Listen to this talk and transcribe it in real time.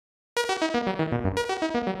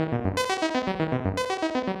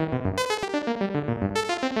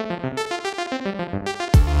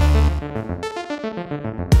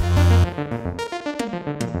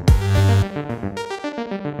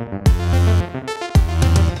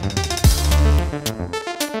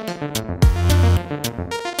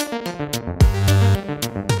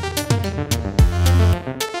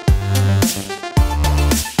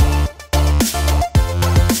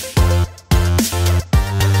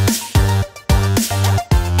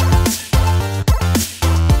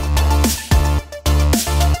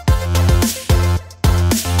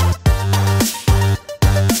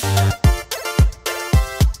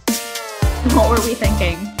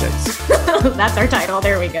That's our title.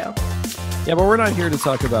 There we go. Yeah, but we're not here to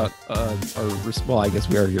talk about I guess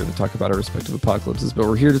we are here to talk about our respective apocalypses, but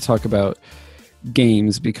we're here to talk about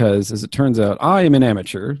games because, as it turns out, I am an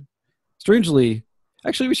amateur. Strangely,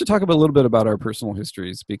 actually, we should talk a little bit about our personal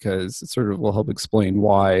histories because it sort of will help explain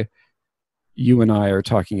why you and I are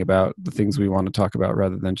talking about the things we want to talk about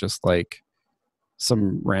rather than just like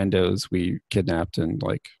some randos we kidnapped and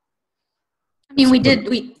like. I mean,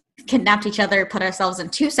 we kidnapped each other, put ourselves in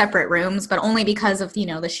 2 separate rooms, but only because of,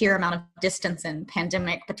 the sheer amount of distance and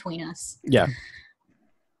pandemic between us. Yeah.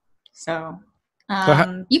 So,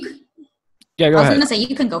 you could. Yeah, go ahead. I was going to say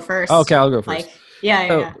you can go first. Okay, I'll go first.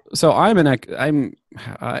 Yeah. So I'm an academic ?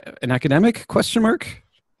 giant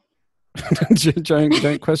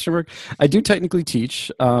question mark. I do technically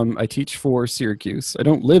teach. I teach for Syracuse. I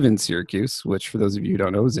don't live in Syracuse, which for those of you who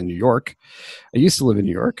don't know is in New York. I used to live in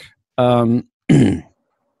New York.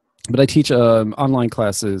 But I teach online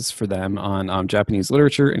classes for them on Japanese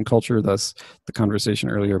literature and culture, thus the conversation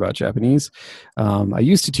earlier about Japanese. I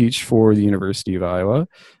used to teach for the University of Iowa.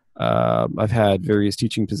 I've had various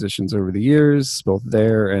teaching positions over the years, both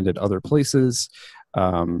there and at other places.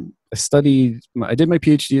 I did my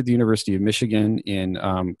PhD at the University of Michigan in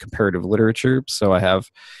comparative literature. So I have,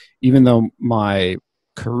 even though my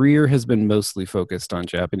career has been mostly focused on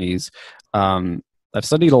Japanese, I've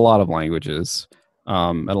studied a lot of languages.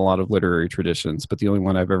 And a lot of literary traditions, but the only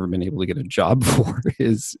one I've ever been able to get a job for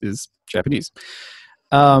is Japanese.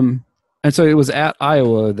 And so it was at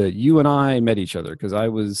Iowa that you and I met each other because I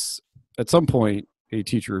was at some point a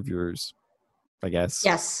teacher of yours, I guess.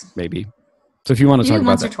 Yes. Maybe. So if you want to talk about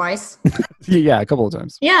once that. or twice. Yeah, a couple of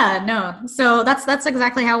times. Yeah, no. So that's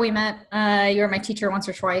exactly how we met. You were my teacher once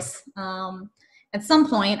or twice. At some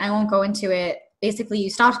point, I won't go into it. Basically, you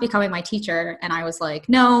stopped becoming my teacher, and I was like,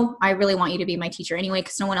 no, I really want you to be my teacher anyway,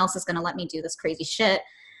 because no one else is going to let me do this crazy shit,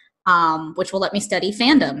 which will let me study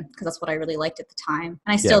fandom, because that's what I really liked at the time.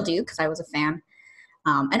 And I still do, because I was a fan.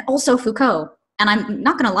 And also Foucault. And I'm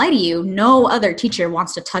not going to lie to you, no other teacher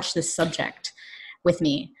wants to touch this subject with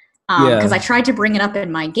me. Because I tried to bring it up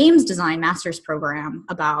in my games design master's program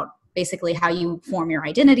about basically how you form your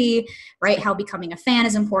identity, right? How becoming a fan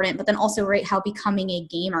is important, but then also, right, how becoming a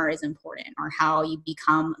gamer is important, or how you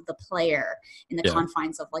become the player in the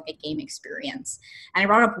confines of like a game experience. And I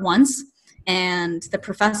brought it up once, and the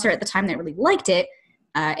professor at the time that really liked it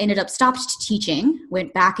ended up stopped teaching,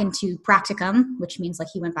 went back into practicum, which means like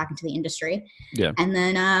he went back into the industry. Yeah. And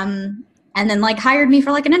then like hired me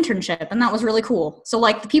for like an internship, and that was really cool. So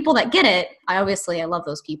like the people that get it, I love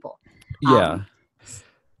those people.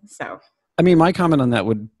 So, I mean, my comment on that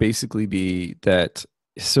would basically be that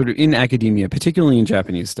sort of in academia, particularly in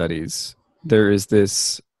Japanese studies, there is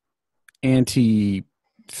this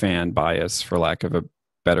anti-fan bias, for lack of a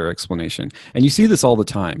better explanation. And you see this all the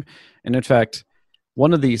time. And in fact,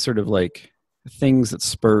 one of the sort of like things that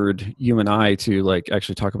spurred you and I to like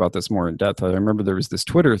actually talk about this more in depth, I remember there was this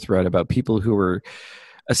Twitter thread about people who were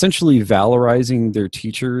essentially valorizing their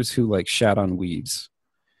teachers who like shat on weebs.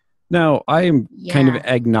 Now, I am kind of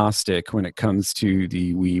agnostic when it comes to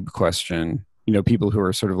the weeb question. You know, people who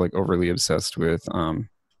are sort of like overly obsessed with anime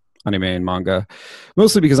and manga,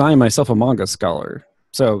 mostly because I am myself a manga scholar.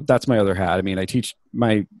 So that's my other hat. I mean,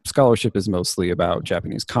 my scholarship is mostly about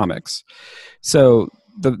Japanese comics. So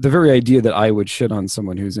the very idea that I would shit on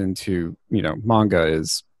someone who's into, manga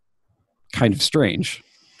is kind of strange.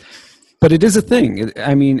 But it is a thing.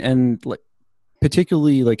 I mean, and like,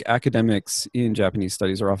 particularly like academics in Japanese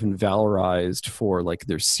studies are often valorized for like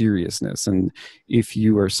their seriousness. And if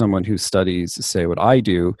you are someone who studies, say what I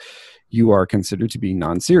do, you are considered to be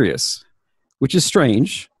non-serious, which is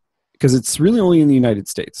strange because it's really only in the United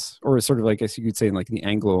States, or sort of like, I guess you could say in like the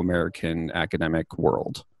Anglo-American academic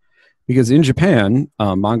world. Because in Japan,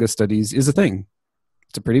 manga studies is a thing.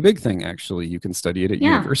 It's a pretty big thing, actually. You can study it at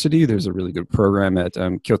university. There's a really good program at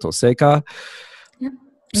Kyoto Seika. You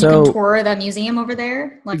can tour the museum over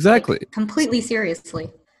there. Like, exactly. Like, completely seriously.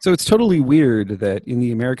 So it's totally weird that in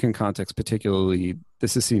the American context, particularly,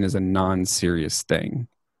 this is seen as a non-serious thing.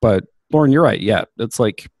 But Lauren, you're right. Yeah, it's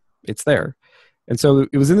like it's there. And so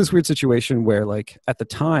it was in this weird situation where, like, at the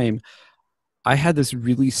time, I had this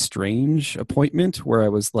really strange appointment where I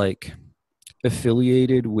was like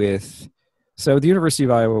affiliated with. So at the University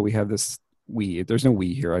of Iowa, we have this. There's no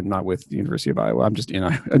we here. I'm not with the University of Iowa. I'm just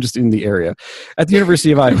in the area. At the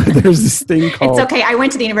University of Iowa, there's this thing called. It's okay. I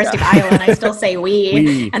went to the University of Iowa, and I still say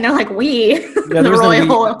we. And they're like we. Yeah, the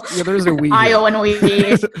royal. There's no we. Iowan we.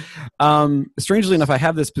 Strangely enough, I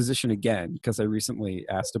have this position again because I recently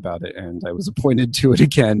asked about it, and I was appointed to it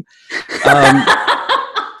again.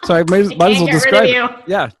 So I might as well describe it.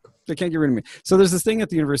 Yeah. They can't get rid of me. So there's this thing at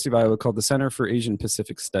the University of Iowa called the Center for Asian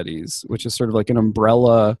Pacific Studies, which is sort of like an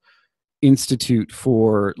umbrella institute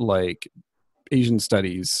for like Asian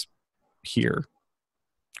studies here.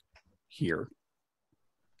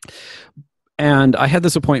 And I had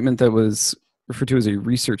this appointment that was referred to as a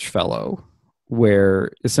research fellow,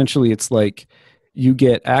 where essentially it's like you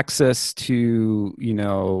get access to,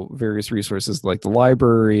 various resources like the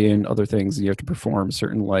library and other things. You have to perform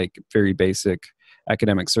certain like very basic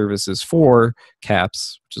academic services for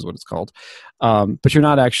CAPS, which is what it's called. But you're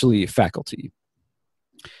not actually faculty.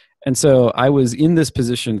 And so I was in this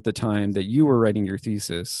position at the time that you were writing your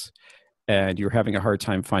thesis and you were having a hard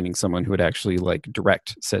time finding someone who would actually like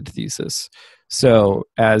direct said thesis. So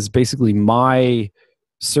as basically my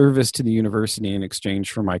service to the university in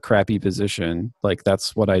exchange for my crappy position, like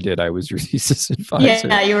that's what I did. I was your thesis advisor.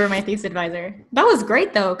 Yeah, you were my thesis advisor. That was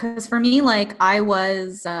great though, because for me, like I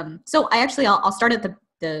was, I'll start at the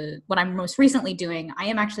what I'm most recently doing. I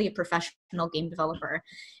am actually a professional game developer.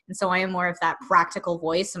 And so I am more of that practical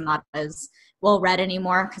voice. I'm not as well read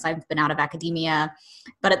anymore because I've been out of academia.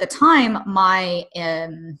 But at the time, I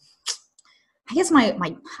was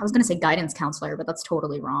going to say guidance counselor, but that's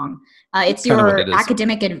totally wrong. It's your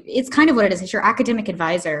academic, it's kind of what it is. It's your academic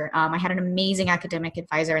advisor. I had an amazing academic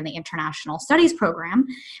advisor in the international studies program,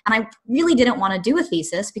 and I really didn't want to do a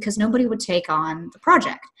thesis because nobody would take on the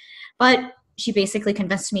project. But she basically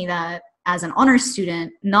convinced me that as an honors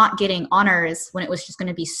student, not getting honors when it was just going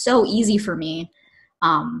to be so easy for me,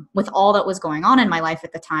 with all that was going on in my life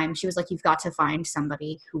at the time, she was like, you've got to find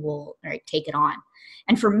somebody who will take it on.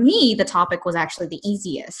 And for me, the topic was actually the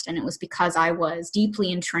easiest. And it was because I was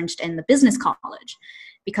deeply entrenched in the business college.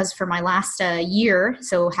 Because for my last year,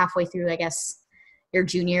 so halfway through, I guess, your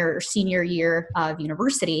junior or senior year of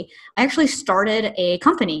university, I actually started a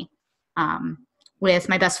company with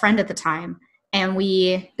my best friend at the time. And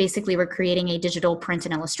we basically were creating a digital print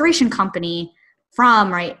and illustration company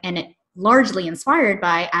and it largely inspired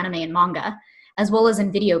by anime and manga, as well as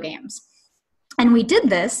in video games. And we did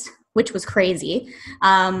this, which was crazy,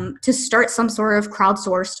 to start some sort of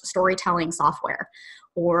crowdsourced storytelling software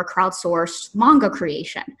or crowdsourced manga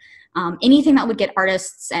creation. Anything that would get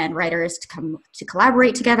artists and writers to come to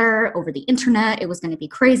collaborate together over the internet. It was going to be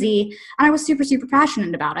crazy. And I was super, super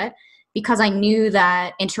passionate about it because I knew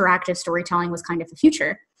that interactive storytelling was kind of the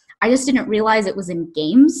future. I just didn't realize it was in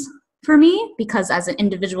games for me, because as an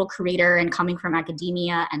individual creator and coming from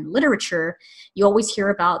academia and literature, you always hear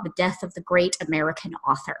about the death of the great American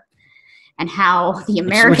author and how the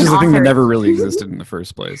American which is author... a thing that never really existed in the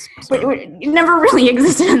first place. So. It never really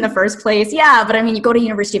existed in the first place. Yeah, but I mean, you go to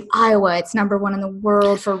University of Iowa, it's #1 in the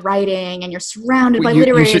world for writing, and you're surrounded by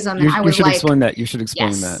literarism. You should explain that. You should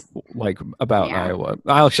explain that, like, about Iowa.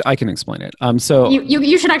 I can explain it. So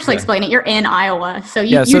you should actually explain it. You're in Iowa, so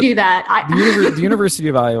you do that. The University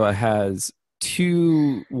of Iowa has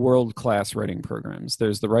 2 world-class writing programs.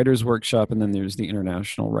 There's the Writers Workshop, and then there's the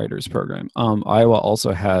International Writers Program. Iowa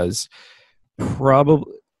also has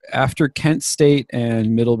probably, after Kent State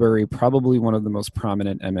and Middlebury, probably one of the most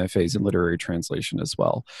prominent MFAs in literary translation as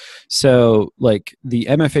well. So, like, the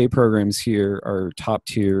MFA programs here are top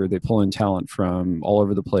tier. They pull in talent from all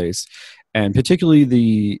over the place, and particularly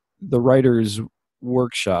the Writers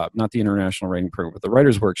Workshop, not the International Writing Program, but the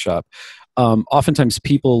Writers Workshop. Oftentimes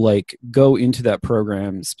people like go into that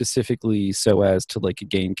program specifically so as to like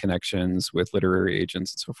gain connections with literary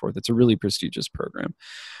agents and so forth. It's a really prestigious program.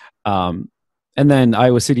 And then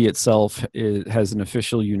Iowa City itself has an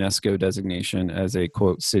official UNESCO designation as a,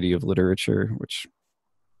 quote, city of literature, which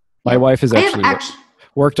my wife has actually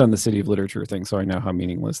worked on the city of literature thing, so I know how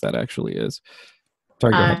meaningless that actually is.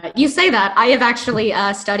 Sorry, go ahead. You say that. I have actually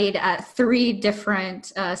studied at 3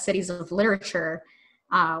 different cities of literature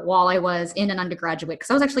while I was in an undergraduate,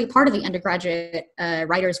 because I was actually part of the undergraduate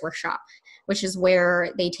writers workshop, which is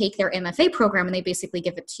where they take their MFA program and they basically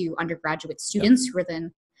give it to undergraduate students who are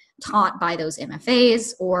then taught by those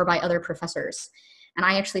MFAs or by other professors. And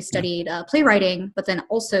I actually studied playwriting, but then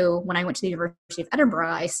also when I went to the University of Edinburgh,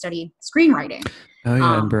 I studied screenwriting. Oh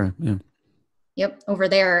yeah, Edinburgh. Yeah. Yep, over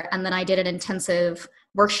there. And then I did an intensive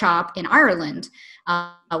workshop in Ireland,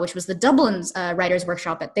 which was the Dublin's Writers'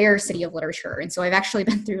 Workshop at their City of Literature. And so I've actually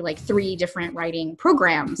been through like 3 different writing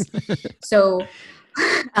programs. So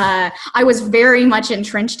I was very much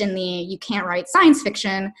entrenched in the you can't write science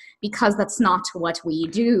fiction because that's not what we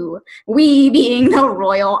do. We being the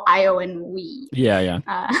Royal Iowan we. Yeah.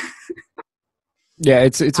 Yeah,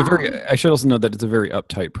 it's a very. I should also note that it's a very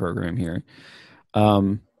uptight program here.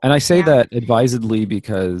 And I say that advisedly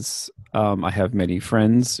because I have many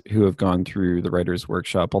friends who have gone through the writer's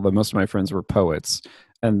workshop, although most of my friends were poets.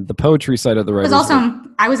 And the poetry side of the writer's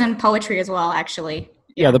I was in poetry as well, actually.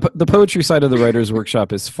 Yeah, the poetry side of the writer's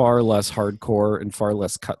workshop is far less hardcore and far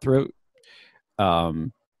less cutthroat.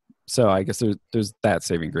 So I guess there's that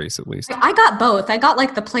saving grace at least. I got both. I got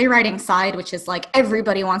like the playwriting side, which is like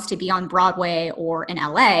everybody wants to be on Broadway or in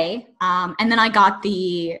LA. And then I got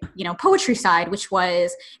the, poetry side, which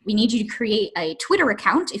was we need you to create a Twitter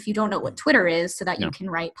account if you don't know what Twitter is so that you can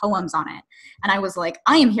write poems on it. And I was like,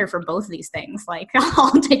 I am here for both of these things. Like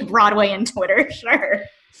I'll take Broadway and Twitter, sure.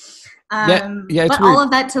 But all weird.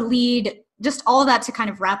 Of that to lead, just all of that to kind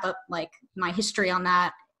of wrap up like my history on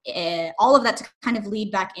that. All of that to kind of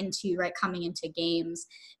lead back into coming into games,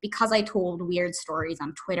 because I told weird stories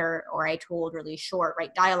on Twitter or I told really short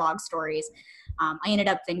dialogue stories. I ended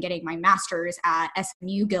up then getting my master's at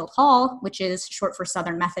SMU Guildhall, which is short for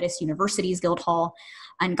Southern Methodist University's Guildhall,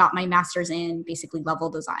 and got my master's in basically level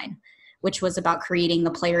design, which was about creating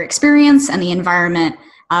the player experience and the environment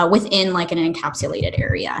within like an encapsulated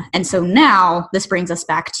area. And so now this brings us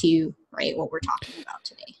back to what we're talking about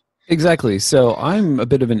today. Exactly. So I'm a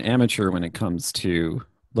bit of an amateur when it comes to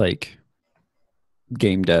like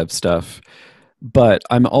game dev stuff, but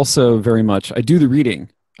I'm also very much, I do the reading.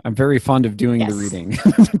 I'm very fond of doing the reading.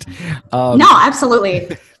 No,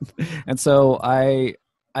 absolutely. And so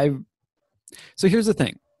so here's the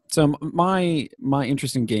thing. So my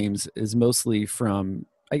interest in games is mostly from,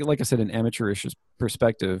 like I said, an amateurish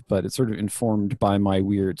perspective, but it's sort of informed by my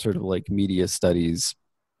weird sort of like media studies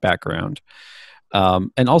background.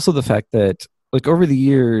 And also the fact that like over the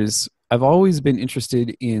years, I've always been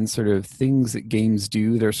interested in sort of things that games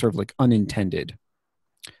do. They're sort of like unintended.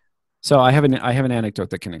 So I have an anecdote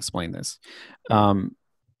that can explain this.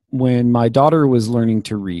 When my daughter was learning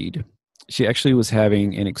to read, she actually was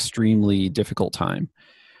having an extremely difficult time.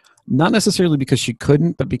 Not necessarily because she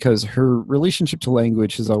couldn't, but because her relationship to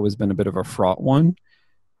language has always been a bit of a fraught one.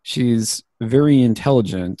 She's very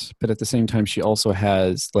intelligent, but at the same time, she also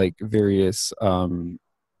has like various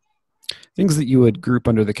things that you would group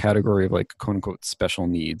under the category of like quote unquote special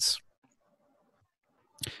needs.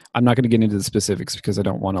 I'm not going to get into the specifics because I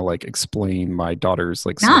don't want to like explain my daughter's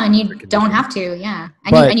like. No, and you don't have to, yeah,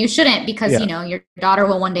 and you shouldn't because your daughter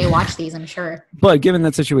will one day watch these, I'm sure. But given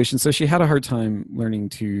that situation, so she had a hard time learning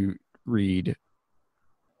to read.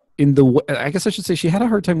 I guess I should say she had a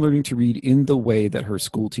hard time learning to read in the way that her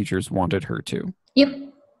school teachers wanted her to.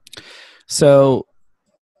 Yep. So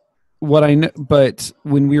but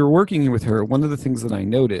when we were working with her, one of the things that I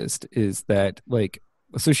noticed is that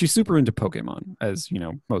so she's super into Pokemon, as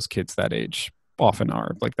most kids that age often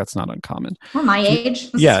are. Like that's not uncommon. Or my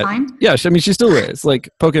age. This is fine. Yeah. I mean, she still is. Like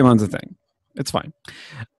Pokemon's a thing. It's fine.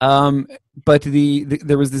 But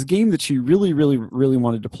there was this game that she really, really, really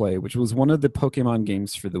wanted to play, which was one of the Pokemon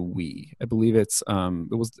games for the Wii. I believe it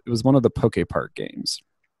was one of the Poke Park games.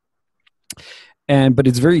 But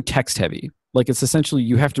it's very text heavy. Like it's essentially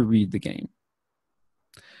you have to read the game.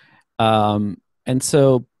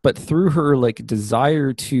 But through her like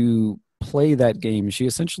desire to play that game, she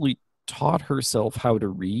essentially taught herself how to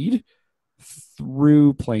read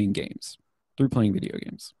through playing video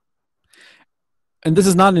games. And this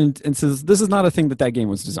is not a thing that game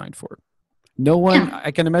was designed for. No one,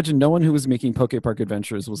 I can imagine no one who was making Poke Park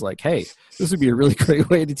Adventures was like, hey, this would be a really great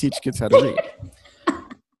way to teach kids how to read.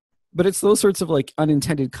 But it's those sorts of like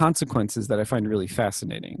unintended consequences that I find really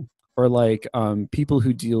fascinating. Or like people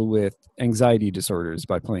who deal with anxiety disorders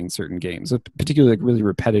by playing certain games, particularly like really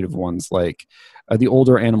repetitive ones like the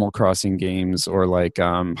older Animal Crossing games or like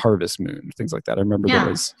Harvest Moon, things like that. I remember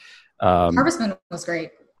those. Harvest Moon was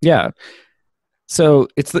great. Yeah. So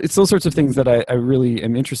it's those sorts of things that I really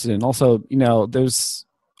am interested in. Also,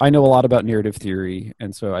 I know a lot about narrative theory,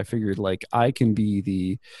 and so I figured like I can do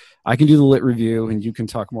the lit review, and you can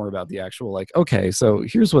talk more about the actual like. Okay, so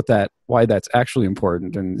here's why that's actually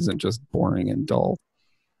important and isn't just boring and dull.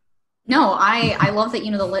 No, I love that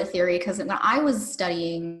the lit theory, because when I was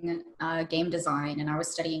studying game design and I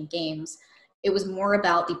was studying games, It was more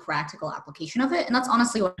about the practical application of it. And that's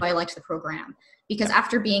honestly why I liked the program, because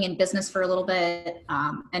after being in business for a little bit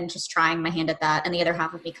and just trying my hand at that, and the other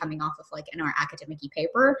half of me coming off of like in our academic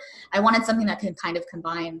paper, I wanted something that could kind of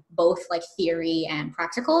combine both like theory and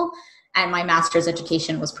practical. And my master's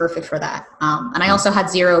education was perfect for that. And I also had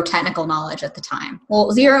zero technical knowledge at the time.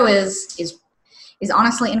 Well, zero is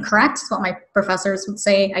honestly incorrect. It's what my professors would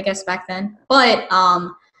say, I guess, back then. But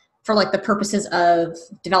for like the purposes of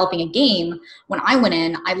developing a game, when I went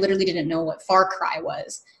in, I literally didn't know what Far Cry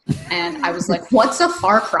was. And I was like, what's a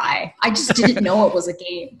Far Cry? I just didn't know it was a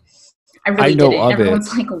game. I really didn't.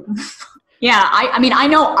 Everyone's like, yeah, I mean, I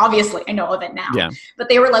know of it now. Yeah. But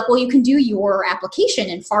they were like, well, you can do your application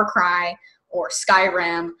in Far Cry or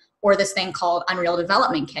Skyrim or this thing called Unreal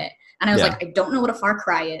Development Kit. And I was like, I don't know what a Far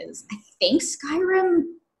Cry is. I think Skyrim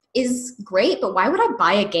is great, but why would I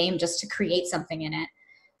buy a game just to create something in it?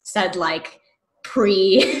 Said like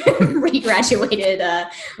pre-graduated,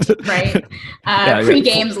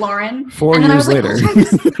 pre-games Lauren. 4 years later.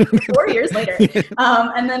 4 years later.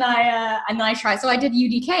 And then I tried. So I did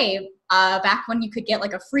UDK back when you could get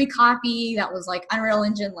like a free copy that was like Unreal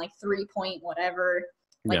Engine, like 3 point whatever,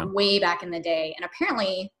 way back in the day. And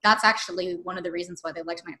apparently that's actually one of the reasons why they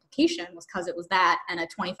liked my application, was because it was that and a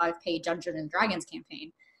 25-page Dungeons and Dragons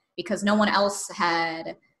campaign, because no one else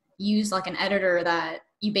had used like an editor that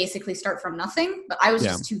you basically start from nothing. But I was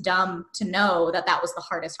just too dumb to know that that was the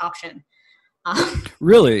hardest option.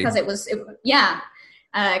 Really? Because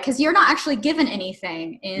because you're not actually given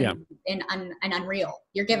anything in Unreal.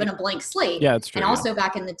 You're given a blank slate. Yeah, it's true. And also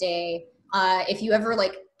back in the day, if you ever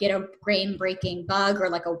like get a brain-breaking bug or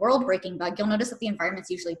like a world-breaking bug, you'll notice that the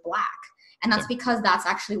environment's usually black. And that's because that's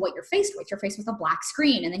actually what you're faced with. You're faced with a black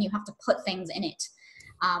screen, and then you have to put things in it.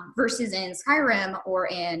 Versus in Skyrim or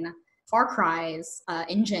in Far Cry's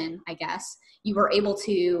engine, I guess, you were able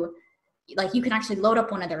to, like, you can actually load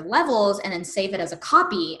up one of their levels and then save it as a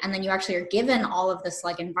copy, and then you actually are given all of this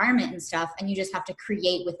like environment and stuff, and you just have to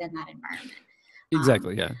create within that environment.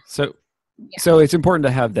 Exactly, yeah. So it's important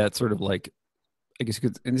to have that sort of like, I guess you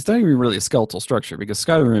could, and it's not even really a skeletal structure, because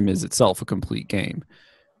Skyrim is itself a complete game.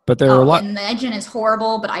 But there are a lot. And the engine is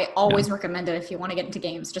horrible, but I always recommend it if you want to get into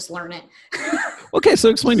games. Just learn it. Okay, so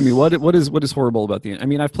explain to me what is horrible about the. I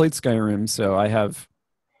mean, I've played Skyrim, so I have,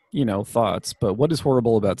 thoughts. But what is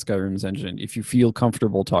horrible about Skyrim's engine? If you feel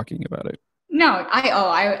comfortable talking about it. No,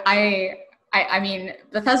 I mean,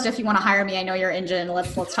 Bethesda, if you want to hire me, I know your engine.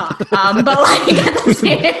 Let's talk. But like,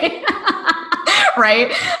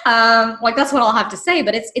 right? Like that's what I'll have to say.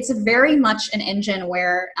 But it's very much an engine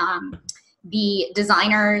where. The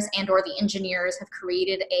designers and or the engineers have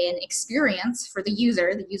created an experience for the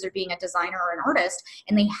user being a designer or an artist,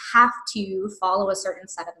 and they have to follow a certain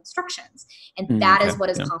set of instructions. And that is what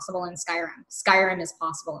is possible in Skyrim. Skyrim is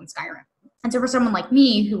possible in Skyrim. And so for someone like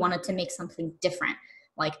me who wanted to make something different,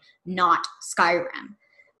 like not Skyrim,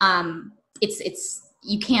 it's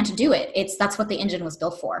you can't do it. That's what the engine was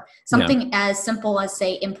built for. Something as simple as,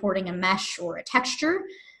 say, importing a mesh or a texture,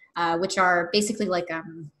 which are basically like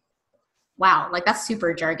wow, like that's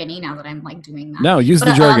super jargony now that I'm like doing that. No, use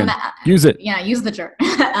the jargon. Use it. Yeah, use the jargon.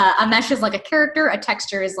 A mesh is like a character. A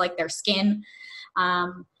texture is like their skin.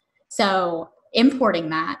 So importing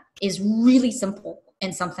that is really simple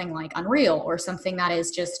in something like Unreal, or something that is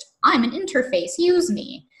just, I'm an interface, use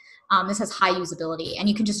me. This has high usability. And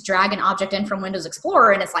you can just drag an object in from Windows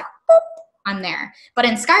Explorer and it's like, boop, I'm there. But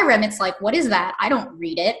in Skyrim, it's like, what is that? I don't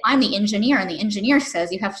read it. I'm the engineer. And the engineer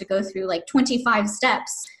says you have to go through like 25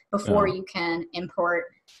 steps before you can import,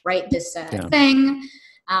 this thing.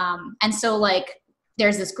 And so like,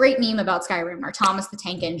 there's this great meme about Skyrim where Thomas the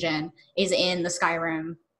Tank Engine is in the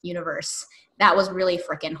Skyrim universe. That was really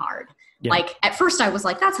freaking hard. Yeah. Like at first I was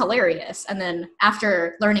like, that's hilarious. And then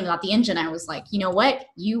after learning about the engine, I was like, you know what?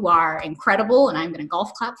 You are incredible. And I'm going to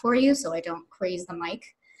golf clap for you so I don't praise the mic.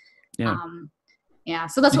 Yeah.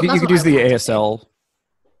 So that's what you could use the ASL.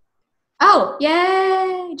 Oh,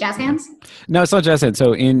 yay! Jazz hands? No, it's not jazz hands.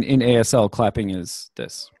 So in ASL, clapping is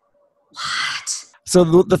this. What?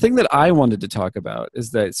 So the thing that I wanted to talk about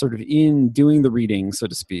is that sort of in doing the reading, so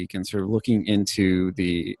to speak, and sort of looking into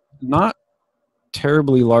the not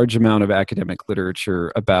terribly large amount of academic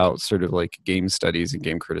literature about sort of like game studies and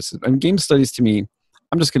game criticism. And game studies to me,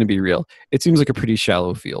 I'm just going to be real, it seems like a pretty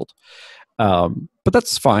shallow field. But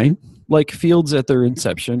that's fine. Like fields at their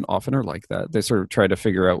inception often are like that. They sort of try to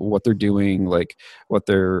figure out what they're doing, like what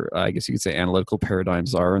their, I guess you could say, analytical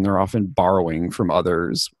paradigms are, and they're often borrowing from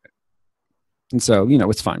others. And so,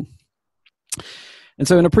 it's fine. And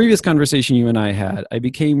so in a previous conversation you and I had, I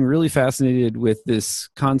became really fascinated with this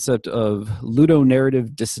concept of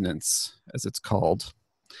ludonarrative dissonance, as it's called.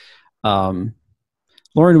 Um,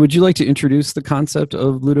 Lauren, would you like to introduce the concept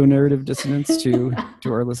of ludonarrative dissonance to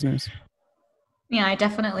our listeners? Yeah, I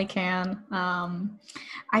definitely can.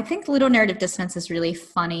 I think ludonarrative dissonance is really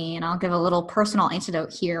funny, and I'll give a little personal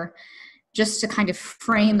anecdote here just to kind of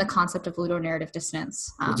frame the concept of ludonarrative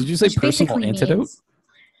dissonance. Did you say personal antidote?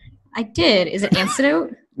 I did. Is it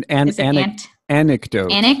antidote? Is it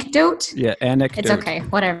anecdote? Anecdote? Yeah, anecdote. It's okay.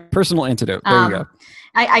 Whatever. Personal antidote. There you go.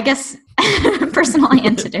 I guess personal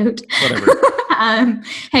antidote. Whatever.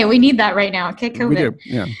 Hey, we need that right now. Okay, COVID. We do.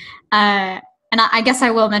 Yeah. And I guess I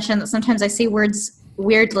will mention that sometimes I say words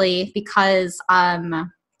weirdly because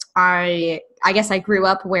I guess I grew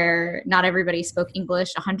up where not everybody spoke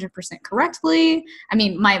English 100% correctly. I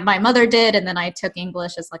mean, my mother did, and then I took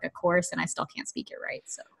English as like a course, and I still can't speak it right.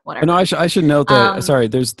 So whatever. No, I should note that. Sorry,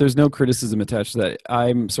 there's no criticism attached to that.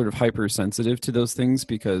 I'm sort of hypersensitive to those things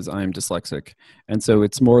because I'm dyslexic, and so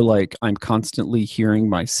it's more like I'm constantly hearing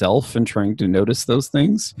myself and trying to notice those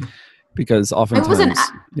things because oftentimes,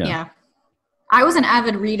 I was an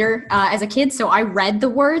avid reader as a kid, so I read the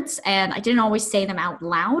words, and I didn't always say them out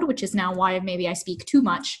loud, which is now why maybe I speak too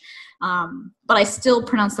much. But I still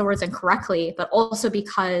pronounce the words incorrectly, but also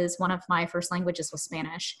because one of my first languages was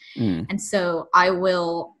Spanish. And so I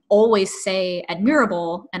will always say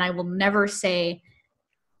admirable, and I will never say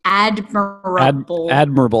admirable.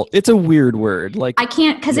 Admirable. It's a weird word. Like I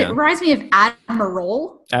can't, because it reminds me of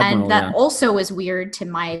admiral, and that also is weird to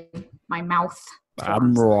my mouth.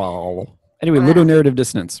 Admiral. Anyway, ludonarrative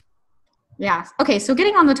dissonance. Yeah. Okay, so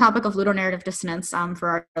getting on the topic of ludonarrative dissonance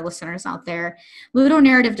for our listeners out there,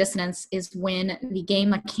 ludonarrative dissonance is when the game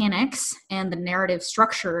mechanics and the narrative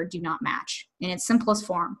structure do not match in its simplest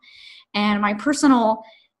form. And my personal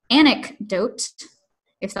anecdote,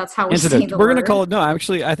 if that's how we say the word. We're going to call it, no,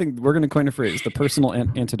 actually, I think we're going to coin a phrase, the personal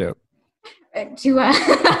antidote.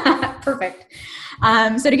 Perfect.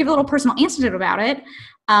 So to give a little personal anecdote about it,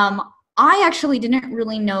 I actually didn't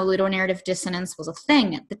really know ludonarrative dissonance was a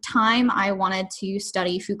thing. At the time, I wanted to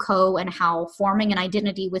study Foucault and how forming an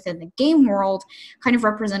identity within the game world kind of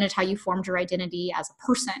represented how you formed your identity as a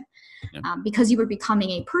person. Because you were becoming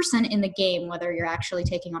a person in the game, whether you're actually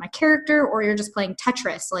taking on a character or you're just playing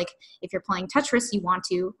Tetris. Like, if you're playing Tetris, you want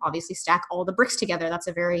to obviously stack all the bricks together. That's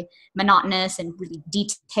a very monotonous and really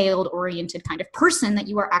detailed-oriented kind of person that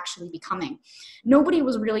you are actually becoming. Nobody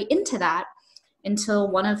was really into that until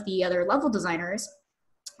one of the other level designers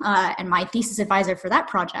and my thesis advisor for that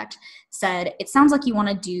project said, it sounds like you want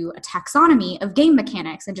to do a taxonomy of game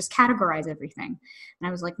mechanics and just categorize everything. And I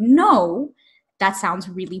was like, no, that sounds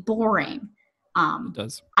really boring. It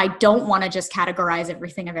does. I don't want to just categorize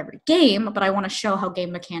everything of every game, but I want to show how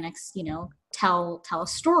game mechanics, tell a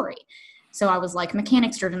story. So I was like,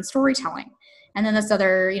 mechanics-driven storytelling. And then this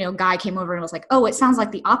other, guy came over and was like, oh, it sounds like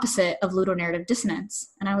the opposite of ludonarrative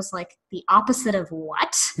dissonance. And I was like, the opposite of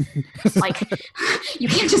what? Like, you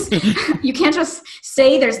can't just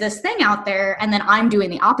say there's this thing out there and then I'm doing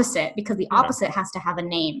the opposite, because the opposite has to have a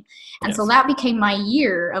name. And so that became my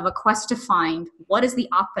year of a quest to find what is the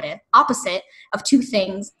opposite of two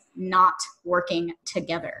things not working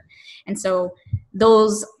together. And so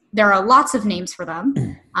there are lots of names for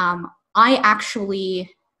them.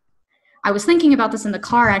 I was thinking about this in the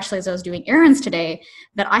car, actually, as I was doing errands today,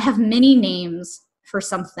 that I have many names for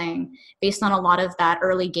something based on a lot of that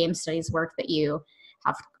early game studies work that you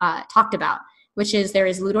have talked about, which is there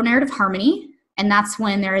is ludonarrative harmony, and that's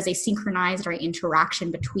when there is a synchronized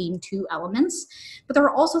interaction between two elements. But there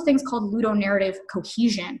are also things called ludonarrative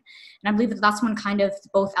cohesion, and I believe that that's when kind of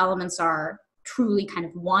both elements are truly kind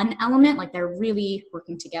of one element, like they're really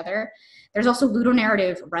working together. There's also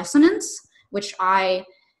ludonarrative resonance, which I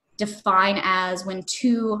define as when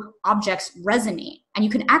two objects resonate, and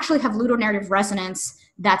you can actually have ludonarrative resonance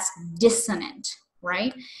that's dissonant,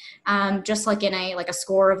 right? Just like in a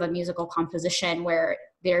score of a musical composition where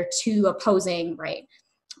they're two opposing, right?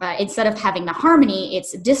 Instead of having the harmony,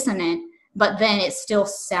 it's dissonant, but then it still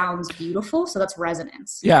sounds beautiful. So that's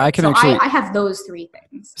resonance. Yeah, I have those three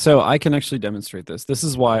things. So I can actually demonstrate this. This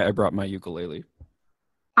is why I brought my ukulele.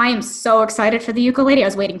 I am so excited for the ukulele. I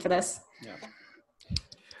was waiting for this. Yeah.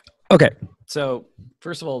 Okay, so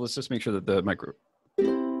first of all, let's just make sure that the micro...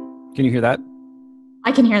 Can you hear that?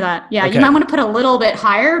 I can hear that. Yeah, okay. You might want to put a little bit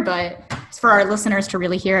higher, but it's for our listeners to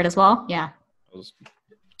really hear it as well. Yeah.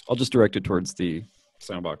 I'll just direct it towards the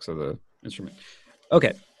sound box of the instrument.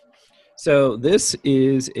 Okay, so this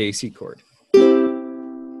is a C chord.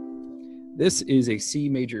 This is a C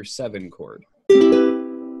major 7 chord.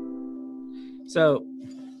 So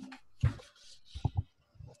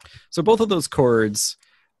both of those chords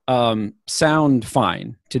sound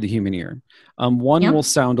fine to the human ear. One will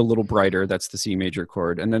sound a little brighter. That's the C major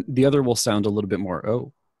chord. And then the other will sound a little bit more,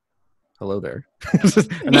 oh, hello there.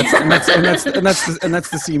 and that's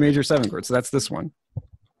the C major 7 chord. So that's this one.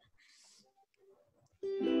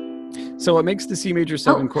 So what makes the C major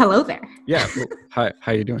 7 chord? Hello there. Yeah. Well, hi,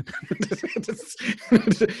 how you doing?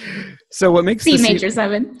 So what makes C major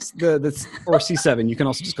 7? Or C7, you can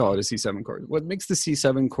also just call it a C7 chord. What makes the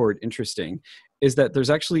C7 chord interesting is that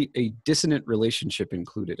there's actually a dissonant relationship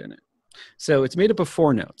included in it. So it's made up of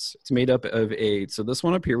 4 notes. It's made up of so this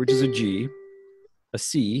one up here, which is a G, a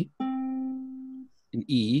C, an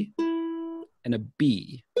E, and a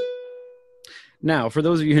B. Now, for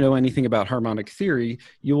those of you who know anything about harmonic theory,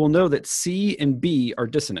 you will know that C and B are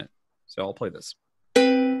dissonant. So I'll play this.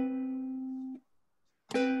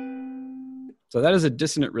 So that is a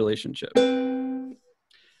dissonant relationship.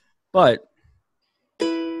 But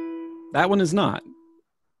that one is not.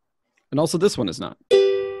 And also this one is not.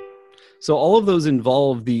 So all of those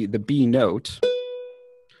involve the B note.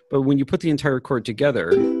 But when you put the entire chord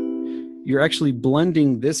together, you're actually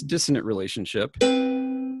blending this dissonant relationship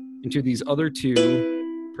into these other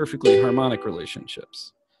 2 perfectly harmonic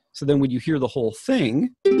relationships. So then when you hear the whole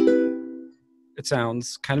thing, it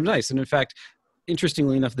sounds kind of nice. And in fact,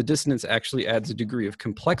 interestingly enough, the dissonance actually adds a degree of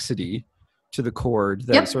complexity to the chord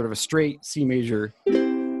that sort of a straight C major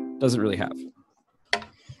doesn't really have.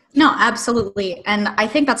 No, absolutely. And I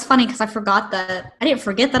think that's funny because I didn't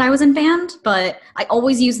forget that I was in band, but I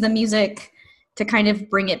always use the music to kind of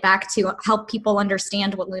bring it back to help people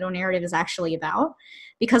understand what ludonarrative is actually about.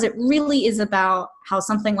 Because it really is about how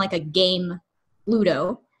something like a game,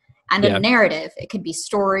 Ludo, and a narrative, it could be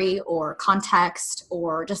story or context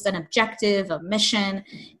or just an objective, a mission,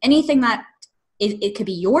 anything that it could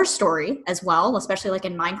be your story as well, especially like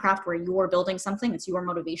in Minecraft where you're building something, it's your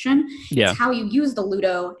motivation. Yeah. It's how you use the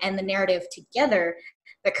Ludo and the narrative together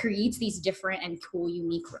that creates these different and cool,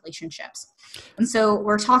 unique relationships. And so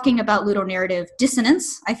we're talking about ludonarrative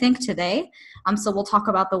dissonance, I think, today. So we'll talk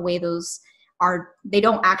about the way those they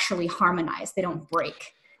don't actually harmonize, they don't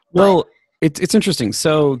break. Well, it's interesting.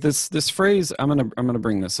 So this phrase, I'm gonna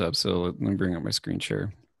bring this up. So let me bring up my screen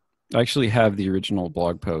share. I actually have the original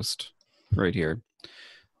blog post right here.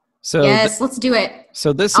 So yes, let's do it.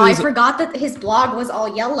 So this I forgot that his blog was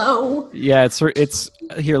all yellow. Yeah, it's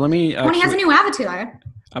here. Let me. He has a new avatar.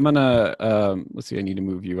 I'm gonna let's see. I need to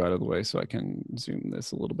move you out of the way so I can zoom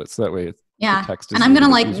this a little bit, so that way the text is. And I'm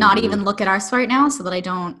gonna not even look at us right now, so that I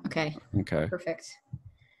don't. Okay. Perfect.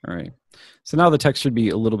 All right. So now the text should be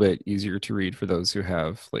a little bit easier to read for those who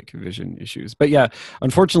have like vision issues. But yeah,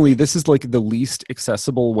 unfortunately, this is like the least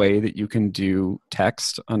accessible way that you can do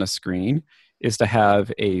text on a screen, is to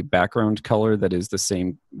have a background color that is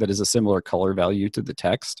a similar color value to the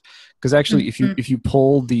text. Because actually, if you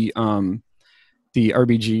pull the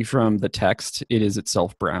RBG from the text, it is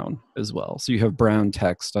itself brown as well. So you have brown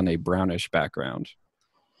text on a brownish background.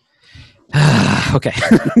 Okay,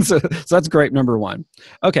 so that's gripe number 1.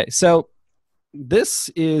 Okay, so this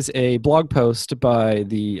is a blog post by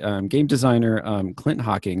the game designer Clint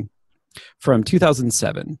Hocking from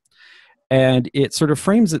 2007. And it sort of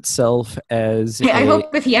frames itself as I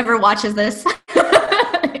hope if he ever watches this, no,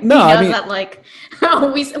 he knows that like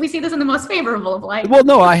we see this in the most favorable of light. Well,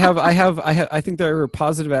 no, I think there are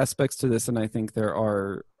positive aspects to this, and I think there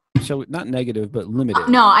are not negative but limited.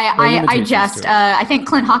 No, I just I think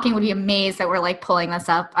Clint Hocking would be amazed that we're like pulling this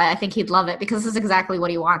up. I think he'd love it because this is exactly what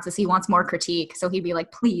he wants. He wants more critique, so he'd be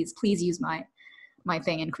like, please use my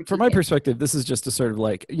thing and critique. From my perspective, this is just a sort of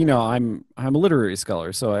like, I'm a literary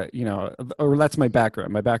scholar, so or that's my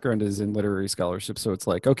background. My background is in literary scholarship, so it's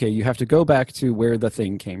like, okay, you have to go back to where the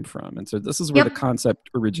thing came from, and so this is where the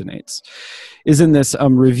concept originates. Is in this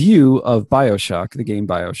review of Bioshock, the game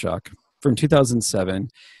Bioshock from 2007,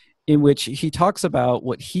 in which he talks about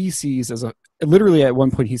what he sees as literally at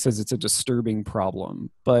one point he says it's a disturbing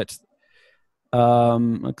problem, but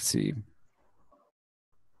let's see.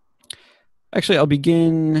 Actually, I'll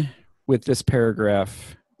begin with this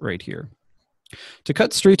paragraph right here. To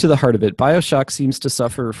cut straight to the heart of it, Bioshock seems to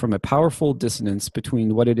suffer from a powerful dissonance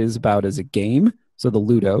between what it is about as a game, so the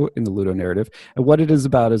Ludo in the Ludo narrative, and what it is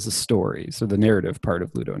about as a story, so the narrative part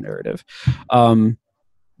of Ludo narrative.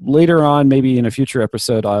 Later on, maybe in a future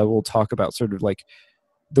episode, I will talk about sort of like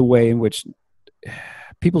the way in which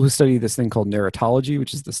people who study this thing called narratology,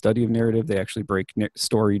 which is the study of narrative, they actually break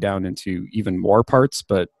story down into even more parts,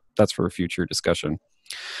 but that's for a future discussion.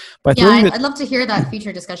 I'd love to hear that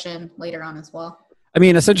future discussion later on as well. I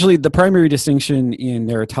mean, essentially, the primary distinction in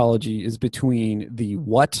narratology is between the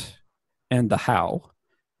what and the how.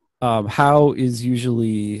 How is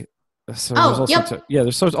usually So Oh, there's all yep.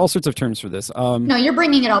 sorts of, all sorts of terms for this. No, you're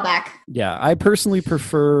bringing it all back. Yeah, I personally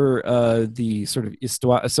prefer the sort of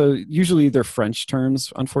histoire. So usually they're French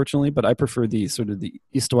terms, unfortunately, but I prefer the sort of the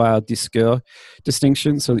histoire discours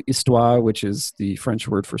distinction. So the histoire, which is the French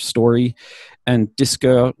word for story, and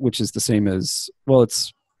discours, which is the same as, well,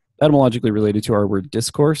 it's etymologically related to our word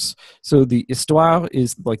discourse. So the histoire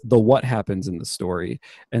is like the what happens in the story,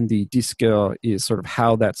 and the discours is sort of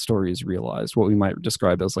how that story is realized, what we might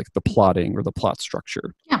describe as like the plotting or the plot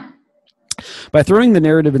structure. Yeah. By throwing the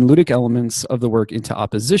narrative and ludic elements of the work into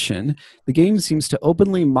opposition, the game seems to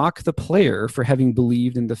openly mock the player for having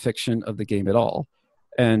believed in the fiction of the game at all.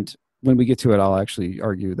 And when we get to it, I'll actually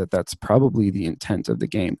argue that that's probably the intent of the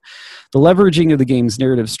game. The leveraging of the game's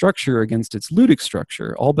narrative structure against its ludic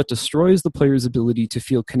structure all but destroys the player's ability to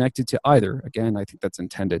feel connected to either. Again, I think that's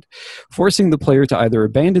intended. Forcing the player to either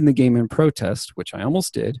abandon the game in protest, which I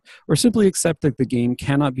almost did, or simply accept that the game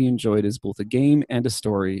cannot be enjoyed as both a game and a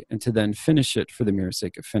story, and to then finish it for the mere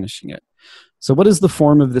sake of finishing it. So what is the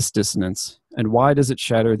form of this dissonance, and why does it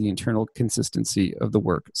shatter the internal consistency of the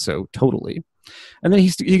work so totally? And then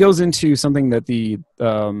he goes into something that the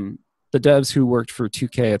devs who worked for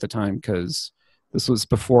 2K at the time, because this was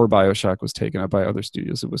before Bioshock was taken up by other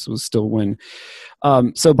studios. It was still when.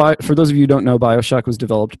 For those of you who don't know, Bioshock was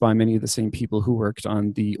developed by many of the same people who worked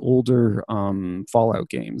on the older Fallout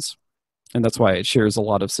games, and that's why it shares a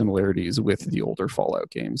lot of similarities with the older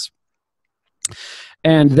Fallout games.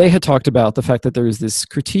 And they had talked about the fact that there is this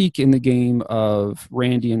critique in the game of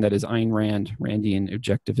Randian, that is Ayn Rand, Randian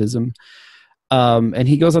objectivism. And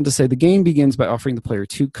he goes on to say, the game begins by offering the player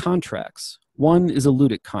two contracts. One is a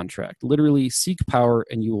ludic contract, literally seek power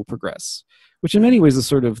and you will progress, which in many ways is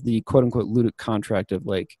sort of the quote-unquote ludic contract of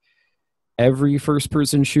like every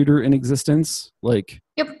first-person shooter in existence. Like,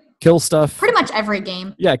 yep. Kill stuff. Pretty much every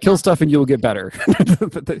game. Yeah, kill stuff and you'll get better.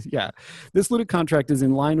 Yeah. This ludic contract is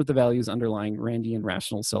in line with the values underlying Randian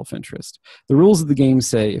rational self-interest. The rules of the game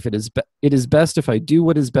say if it is best if I do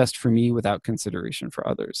what is best for me without consideration for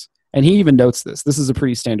others. And he even notes this. This is a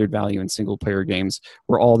pretty standard value in single-player games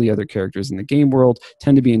where all the other characters in the game world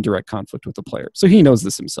tend to be in direct conflict with the player. So he knows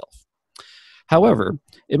this himself. However,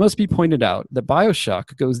 it must be pointed out that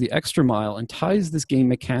Bioshock goes the extra mile and ties this game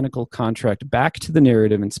mechanical contract back to the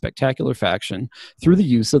narrative in spectacular fashion through the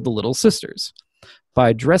use of the Little Sisters.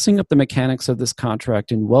 By dressing up the mechanics of this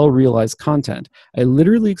contract in well-realized content, I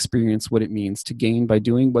literally experience what it means to gain by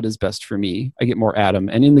doing what is best for me. I get more Adam,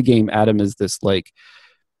 and in the game, Adam is this like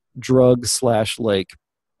drug / like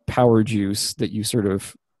power juice that you sort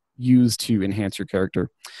of use to enhance your character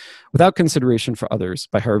without consideration for others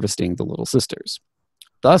by harvesting the Little Sisters.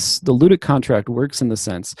 Thus, the ludic contract works in the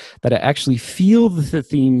sense that I actually feel the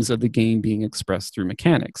themes of the game being expressed through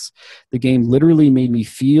mechanics. The game literally made me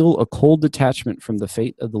feel a cold detachment from the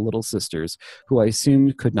fate of the Little Sisters, who I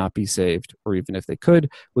assumed could not be saved, or even if they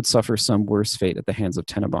could, would suffer some worse fate at the hands of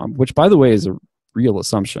Tenenbaum, which, by the way, is a real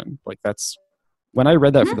assumption. Like, that's... When I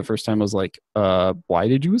read that for the first time, I was like, why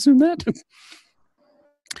did you assume that?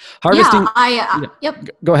 Harvesting... Yep.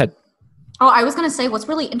 Go ahead. Oh, I was going to say what's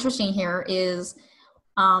really interesting here is...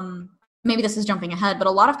 maybe this is jumping ahead, but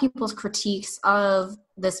a lot of people's critiques of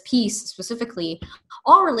this piece specifically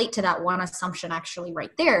all relate to that one assumption actually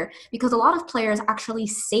right there, because a lot of players actually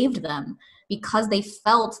saved them because they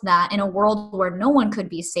felt that in a world where no one could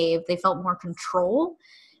be saved, they felt more control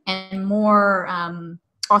and more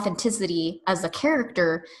authenticity as a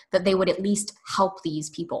character, that they would at least help these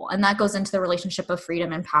people. And that goes into the relationship of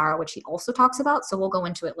freedom and power, which he also talks about. So we'll go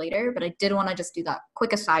into it later, but I did want to just do that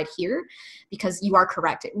quick aside here, because you are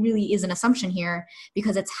correct. It really is an assumption here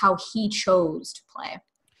because it's how he chose to play.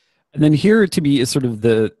 And then here to me is sort of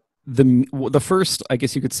the first, I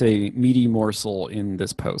guess you could say, meaty morsel in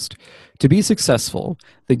this post. To be successful,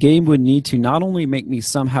 the game would need to not only make me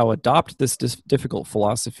somehow adopt this difficult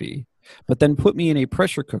philosophy, but then put me in a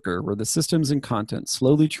pressure cooker where the systems and content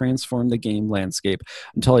slowly transform the game landscape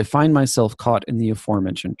until I find myself caught in the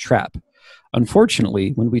aforementioned trap. Unfortunately,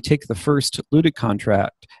 when we take the first ludic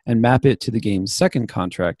contract and map it to the game's second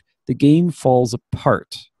contract, the game falls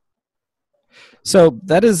apart. So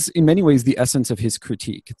that is in many ways the essence of his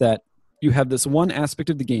critique, that you have this one aspect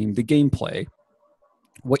of the game, the gameplay,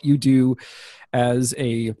 what you do as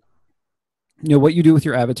a... what you do with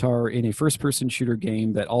your avatar in a first-person shooter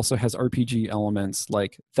game that also has RPG elements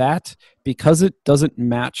like that, because it doesn't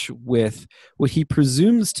match with what he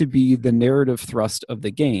presumes to be the narrative thrust of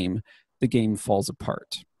the game falls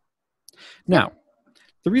apart. Now,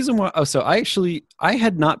 the reason why... I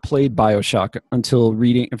had not played Bioshock until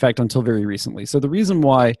very recently. So the reason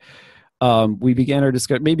why we began our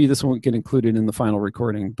discussion... Maybe this won't get included in the final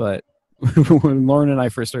recording, but when Lauren and I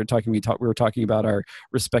first started talking, we were talking about our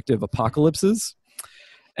respective apocalypses.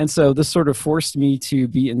 And so this sort of forced me to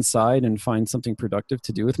be inside and find something productive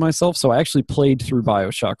to do with myself. So I actually played through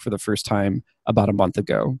Bioshock for the first time about a month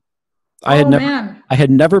ago. I had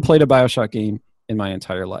never played a Bioshock game in my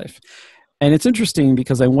entire life. And it's interesting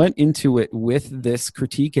because I went into it with this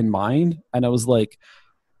critique in mind, and I was like,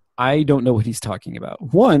 I don't know what he's talking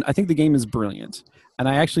about. One, I think the game is brilliant, and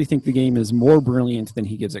I actually think the game is more brilliant than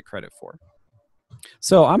he gives it credit for.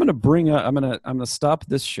 So I'm gonna stop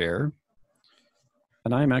this share,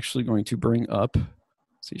 and I'm actually going to bring up,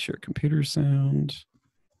 see, share computer sound.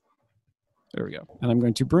 There we go. And I'm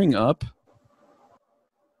going to bring up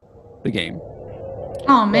the game.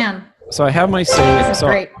 Oh man. So I have my save. This is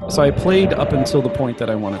great. So I played up until the point that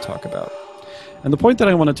I want to talk about. And the point that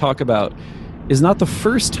I want to talk about is not the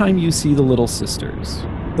first time you see the little sisters.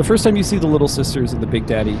 The first time you see the little sisters and the Big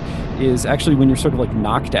Daddy is actually when you're sort of like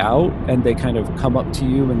knocked out and they kind of come up to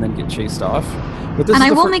you and then get chased off. But this and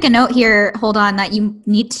I will make a note here, hold on, that you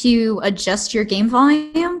need to adjust your game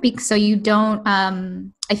volume so you don't,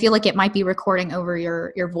 I feel like it might be recording over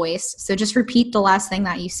your voice. So just repeat the last thing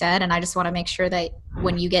that you said, and I just want to make sure that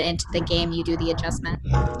when you get into the game, you do the adjustment.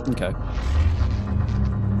 Okay.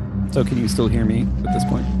 So can you still hear me at this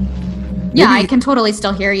point? Yeah, I can totally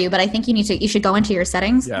still hear you, but I think you should go into your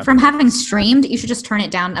settings. Yeah. From having streamed, you should just turn it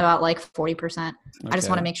down about like 40%. Okay. I just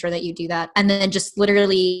want to make sure that you do that. And then just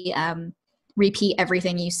literally repeat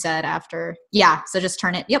everything you said after. Yeah, so just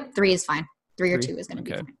turn it. Yep, 3 is fine. 3 or 2 is going to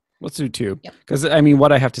be fine. Let's do 2. Because, I mean,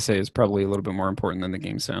 what I have to say is probably a little bit more important than the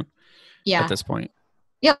game sound at this point.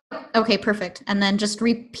 Yep. Okay, perfect. And then just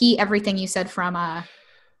repeat everything you said from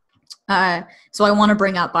so I want to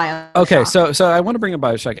bring up Bioshock. Okay, so I want to bring up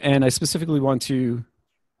Bioshock, and I specifically want to...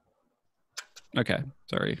 Okay,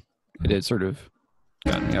 sorry. It had sort of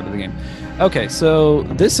gotten me out of the game. Okay, so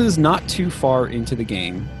this is not too far into the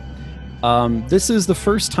game. This is the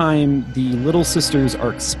first time the little sisters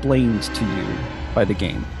are explained to you by the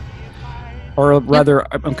game. Or rather,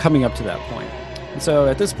 I'm coming up to that point. And so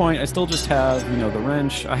at this point, I still just have, the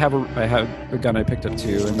wrench. I have a gun I picked up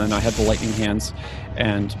too, and then I have the lightning hands.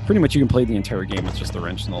 And pretty much you can play the entire game with just the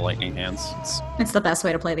wrench and the lightning hands. It's the best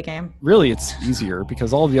way to play the game. Really, it's easier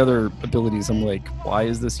because all the other abilities, I'm like, why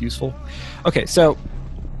is this useful? Okay, so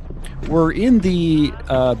we're in the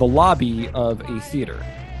lobby of a theater.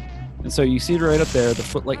 And so you see it right up there, the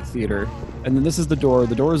Footlight Theater. And then this is the door.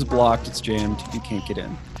 The door is blocked. It's jammed. You can't get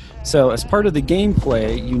in. So as part of the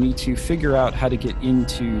gameplay, you need to figure out how to get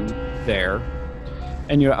into there.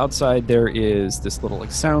 And outside there is this little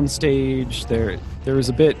sound stage. There is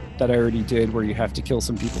a bit that I already did where you have to kill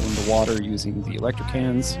some people in the water using the electric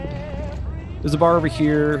hands. There's a bar over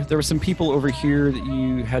here. There were some people over here that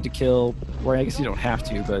you had to kill. Or I guess you don't have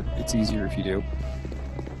to, but it's easier if you do.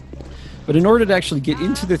 But in order to actually get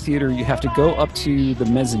into the theater, you have to go up to the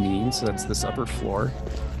mezzanine, so that's this upper floor,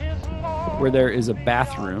 where there is a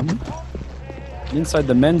bathroom. And inside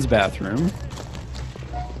the men's bathroom,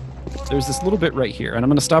 there's this little bit right here. And I'm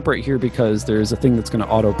going to stop right here because there's a thing that's going to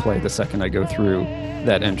autoplay the second I go through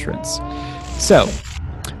that entrance. So,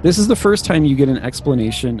 this is the first time you get an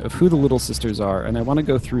explanation of who the little sisters are, and I want to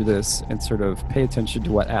go through this and sort of pay attention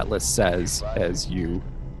to what Atlas says as you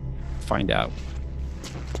find out.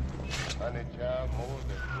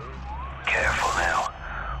 Careful now.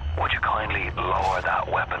 Would you kindly lower that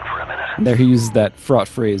weapon for a minute? There he uses that fraught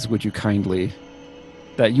phrase, would you kindly,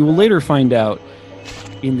 that you will later find out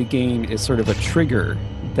in the game is sort of a trigger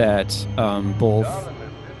that both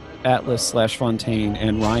Atlas/Fontaine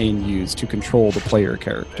and Ryan use to control the player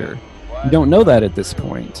character. You don't know that at this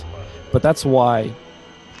point, but that's why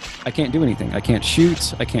I can't do anything. I can't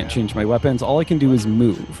shoot, I can't change my weapons, all I can do is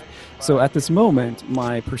move. So at this moment,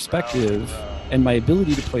 my perspective and my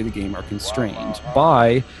ability to play the game are constrained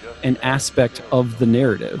by an aspect of the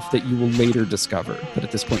narrative that you will later discover, but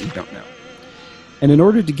at this point you don't know. And in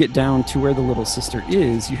order to get down to where the little sister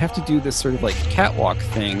is, you have to do this sort of catwalk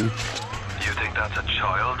thing. You think that's a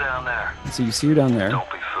child down there? And so you see her down there. Don't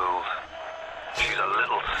be fooled. She's a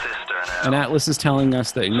little sister now. And Atlas is telling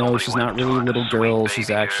us that, no, she's not really a little girl. She's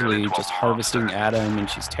actually just harvesting Adam, and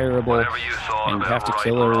she's terrible. And you have to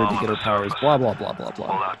kill her to get her powers, blah, blah, blah, blah, blah.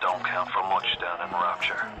 Well, that don't count for much down in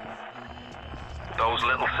Rapture. Those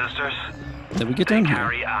little sisters, then we get down here.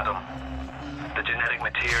 Carry Adam, the genetic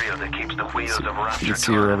material that keeps the wheels of Rapture. You can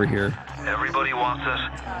see her over here. Everybody wants it.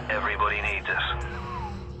 Everybody needs it.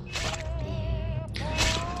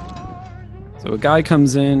 So a guy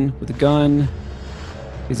comes in with a gun.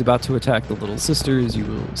 He's about to attack the little sisters. You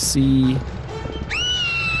will see.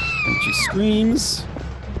 And she screams.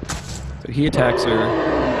 So he attacks her.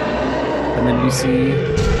 And then we see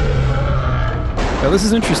Now this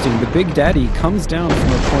is interesting. The Big Daddy comes down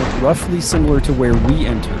from a point roughly similar to where we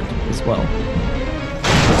entered as well.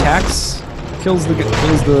 Attacks, kills the dude in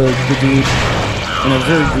a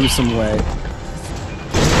very gruesome way.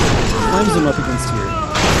 Slams him up against here.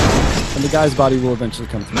 And the guy's body will eventually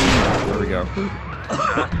come through. There we go.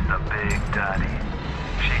 That's the Big Daddy.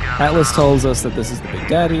 Atlas tells us that this is the Big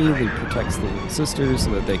Daddy. He protects the little sisters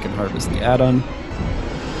so that they can harvest the atom.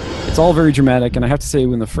 It's all very dramatic, and I have to say,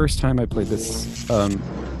 when the first time I played this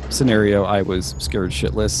scenario, I was scared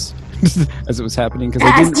shitless as it was happening.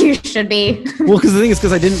 As you should be. Well, because the thing is,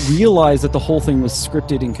 because I didn't realize that the whole thing was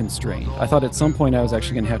scripted and constrained. I thought at some point I was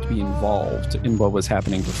actually going to have to be involved in what was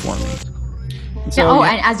happening before me. And so,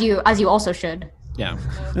 and as you also should. Yeah,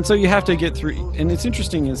 and so you have to get through. And it's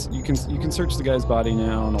interesting is you can search the guy's body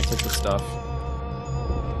now, and I'll take the stuff,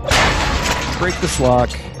 break this lock,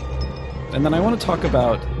 and then I want to talk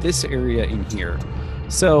about this area in here.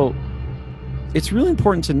 So it's really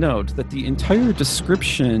important to note that the entire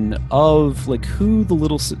description of like who the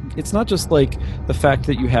little, it's not just like the fact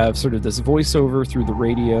that you have sort of this voiceover through the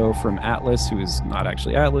radio from Atlas, who is not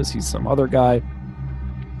actually Atlas, he's some other guy,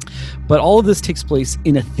 but all of this takes place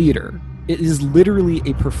in a theater. It is literally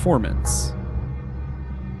a performance.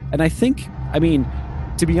 And I think, I mean,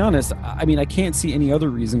 to be honest, I can't see any other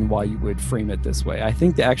reason why you would frame it this way. I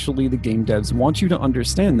think that actually the game devs want you to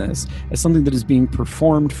understand this as something that is being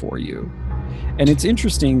performed for you. And it's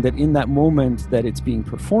interesting that in that moment that it's being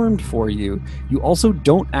performed for you, you also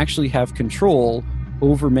don't actually have control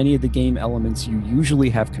over many of the game elements you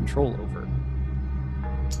usually have control over.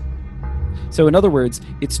 So in other words,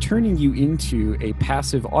 it's turning you into a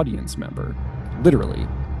passive audience member, literally,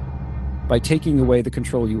 by taking away the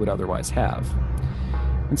control you would otherwise have.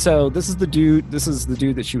 And so this is the dude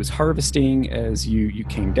that she was harvesting as you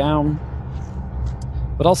came down.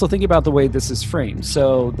 But also think about the way this is framed.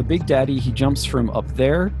 So the Big Daddy, he jumps from up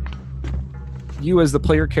there. You as the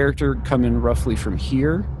player character come in roughly from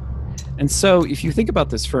here. And so if you think about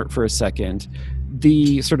this for a second,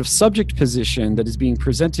 the sort of subject position that is being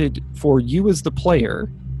presented for you as the player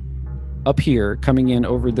up here coming in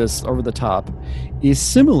over the top is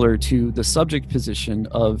similar to the subject position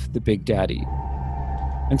of the Big Daddy.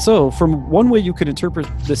 And so from one way you could interpret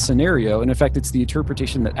this scenario, and in fact it's the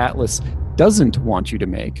interpretation that Atlas doesn't want you to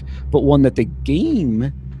make, but one that the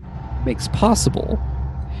game makes possible,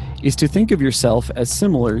 is to think of yourself as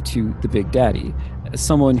similar to the Big Daddy, as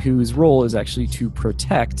someone whose role is actually to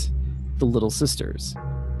protect the little sisters.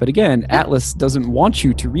 But again, Atlas doesn't want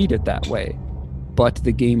you to read it that way, but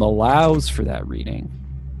the game allows for that reading.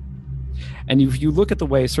 And if you look at the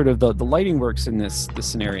way sort of the lighting works in this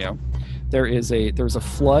scenario, there's a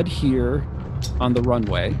flood here on the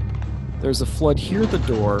runway, there's a flood here at the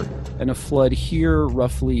door, and a flood here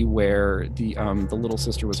roughly where the little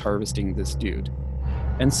sister was harvesting this dude.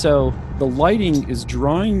 And so the lighting is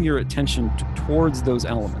drawing your attention towards those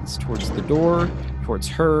elements, towards the door, towards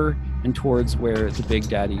her, and towards where the Big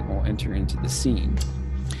Daddy will enter into the scene.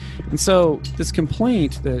 And so this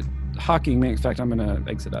complaint that Hawking makes, in fact, I'm going to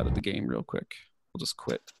exit out of the game real quick. I'll just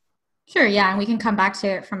quit. Sure, yeah, and we can come back to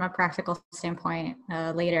it from a practical standpoint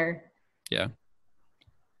later. Yeah.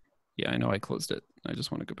 Yeah, I know I closed it. I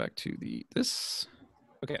just want to go back to this.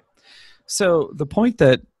 Okay. So the point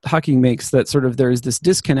that Hawking makes, that sort of there is this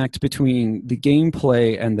disconnect between the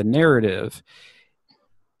gameplay and the narrative,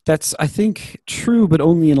 that's, I think, true, but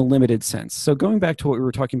only in a limited sense. So going back to what we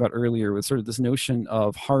were talking about earlier with sort of this notion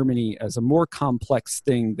of harmony as a more complex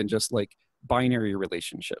thing than just like binary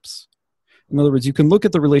relationships. In other words, you can look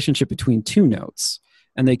at the relationship between two notes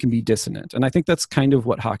and they can be dissonant. And I think that's kind of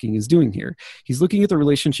what Hawking is doing here. He's looking at the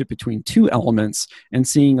relationship between two elements and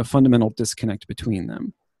seeing a fundamental disconnect between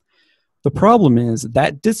them. The problem is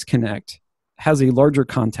that disconnect has a larger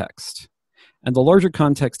context. And the larger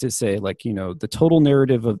context is, say, like, you know, the total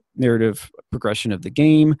narrative progression of the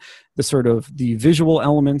game, the sort of the visual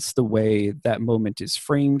elements, the way that moment is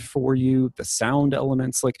framed for you, the sound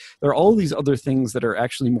elements. Like, there are all these other things that are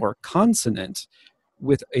actually more consonant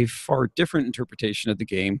with a far different interpretation of the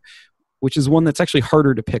game, which is one that's actually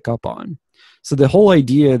harder to pick up on. So the whole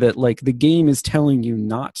idea that, like, the game is telling you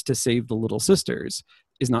not to save the little sisters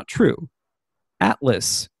is not true.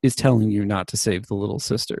 Atlas is telling you not to save the little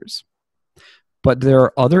sisters. But there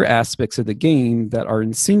are other aspects of the game that are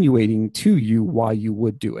insinuating to you why you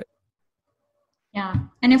would do it. Yeah.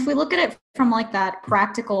 And if we look at it from like that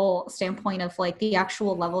practical standpoint of like the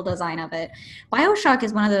actual level design of it, Bioshock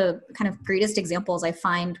is one of the kind of greatest examples I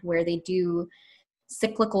find where they do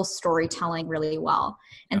cyclical storytelling really well.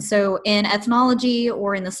 And so in ethnology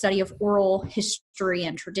or in the study of oral history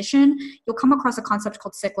and tradition, you'll come across a concept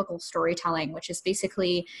called cyclical storytelling, which is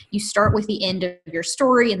basically you start with the end of your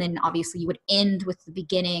story, and then obviously you would end with the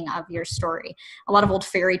beginning of your story. A lot of old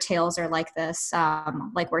fairy tales are like this,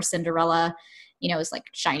 like where Cinderella, is like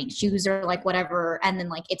shiny shoes or like whatever. And then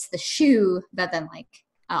like it's the shoe that then like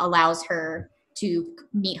allows her to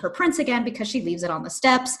meet her prince again, because she leaves it on the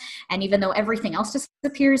steps. And even though everything else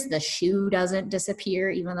disappears, the shoe doesn't disappear,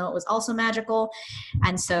 even though it was also magical.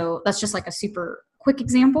 And so that's just like a super quick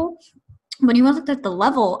example. When you look at the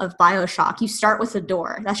level of Bioshock, you start with the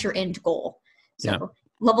door. That's your end goal. So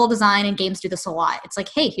level design and games do this a lot. It's like,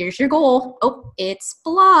 hey, here's your goal. Oh, it's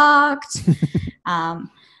blocked.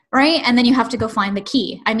 Right? And then you have to go find the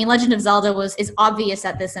key. I mean, Legend of Zelda is obvious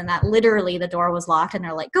at this, and that literally the door was locked and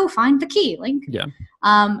they're like, go find the key, Link. Yeah.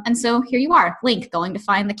 And so here you are, Link, going to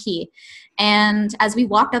find the key. And as we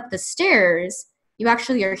walked up the stairs, you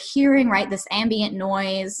actually are hearing, right, this ambient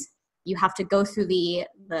noise. You have to go through the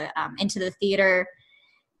into the theater.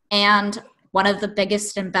 And one of the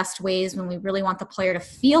biggest and best ways when we really want the player to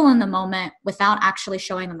feel in the moment without actually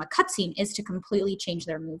showing them a cutscene is to completely change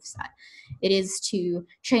their moveset. It is to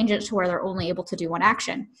change it to where they're only able to do one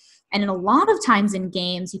action. And in a lot of times in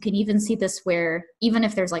games, you can even see this where even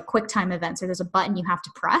if there's like quick time events or there's a button you have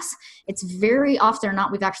to press, it's very often or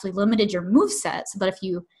not we've actually limited your moveset. So that if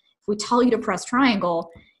we tell you to press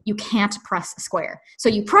triangle, you can't press square. So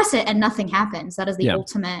you press it and nothing happens. That is the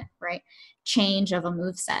ultimate, right, change of a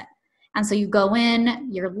moveset. And so you go in,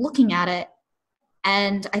 you're looking at it,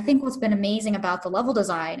 and I think what's been amazing about the level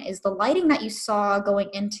design is the lighting that you saw going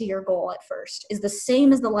into your goal at first is the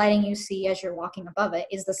same as the lighting you see as you're walking above it,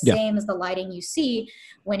 is the same as the lighting you see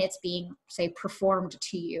when it's being, say, performed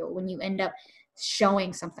to you, when you end up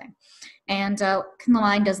showing something. And Ken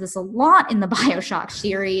Levine does this a lot in the Bioshock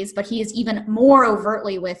series, but he is even more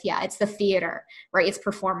overtly with, it's the theater, right? It's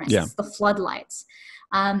performance, it's the floodlights.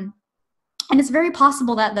 And it's very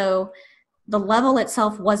possible that, though, the level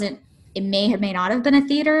itself it may not have been a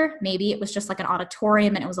theater. Maybe it was just like an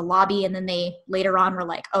auditorium and it was a lobby. And then they later on were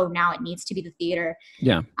like, oh, now it needs to be the theater.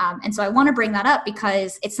 Yeah. And so I want to bring that up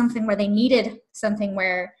because it's something where they needed something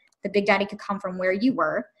where the Big Daddy could come from where you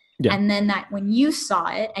were. Yeah. And then that when you saw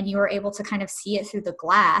it and you were able to kind of see it through the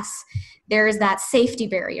glass, there's that safety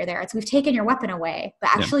barrier there. It's we've taken your weapon away, but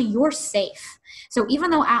actually you're safe. So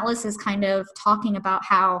even though Atlas is kind of talking about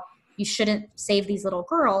how you shouldn't save these little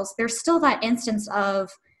girls, there's still that instance of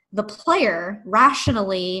the player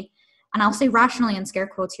rationally, and I'll say rationally in scare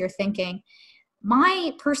quotes here, thinking,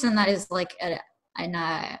 my person that is like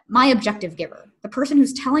my objective giver, the person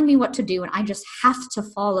who's telling me what to do and I just have to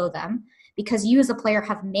follow them because you as a player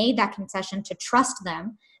have made that concession to trust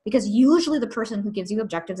them, because usually the person who gives you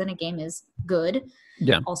objectives in a game is good.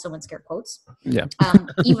 Yeah. Also in scare quotes. Yeah.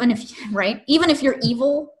 Even if you're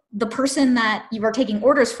evil, the person that you are taking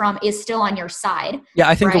orders from is still on your side. Yeah,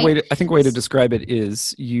 I think a way to describe it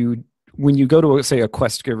is when you go to say a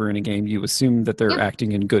quest giver in a game, you assume that they're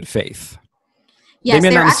acting in good faith. Yes,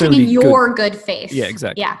 they're acting in your good faith. Yeah,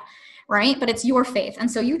 exactly. Yeah, right? But it's your faith.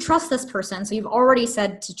 And so you trust this person. So you've already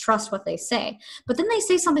said to trust what they say. But then they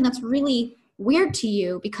say something that's really weird to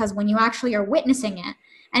you because when you actually are witnessing it,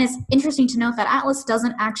 and it's interesting to note that Atlas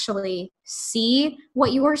doesn't actually see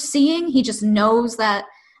what you are seeing. He just knows that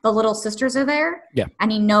the little sisters are there. Yeah.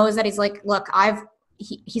 And he knows that he's like, look,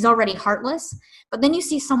 he's already heartless. But then you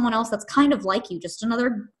see someone else that's kind of like you,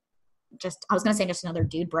 I was going to say just another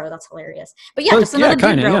dude, bro. That's hilarious. But just another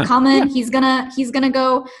dude, bro. Come in. Yeah. He's gonna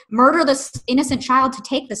go murder this innocent child to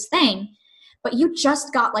take this thing. But you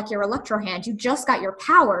just got like your electro hand. You just got your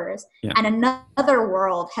powers. Yeah. And another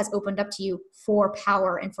world has opened up to you for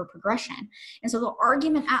power and for progression. And so the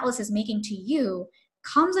argument Atlas is making to you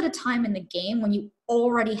comes at a time in the game when you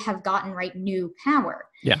already have gotten new power.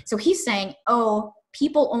 Yeah. So he's saying, oh,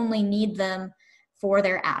 people only need them for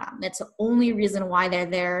their atom. That's the only reason why they're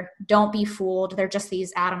there. Don't be fooled. They're just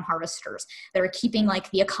these atom harvesters. They're keeping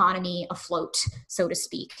the economy afloat, so to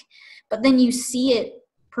speak. But then you see it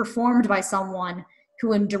performed by someone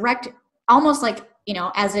who in direct, almost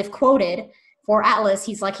as if quoted for Atlas,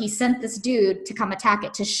 he sent this dude to come attack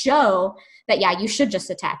it to show that, you should just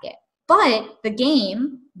attack it. But the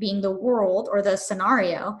game, being the world or the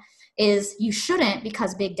scenario, is you shouldn't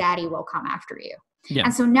because Big Daddy will come after you. Yeah.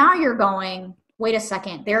 And so now you're going, wait a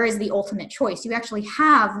second, there is the ultimate choice. You actually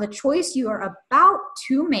have the choice you are about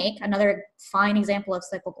to make, another fine example of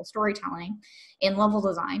cyclical storytelling in level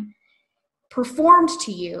design, performed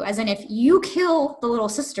to you, as in if you kill the little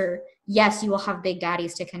sister, yes, you will have big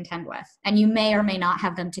daddies to contend with, and you may or may not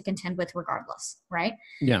have them to contend with regardless, right?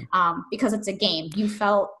 Yeah. Because it's a game. You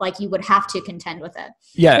felt like you would have to contend with it.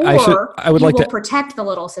 Yeah, or I would you like will to protect the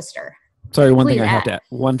little sister. Sorry, one Please thing I have add.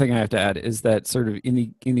 to one thing I have to add is that sort of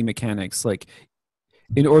in the mechanics, like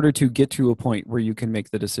in order to get to a point where you can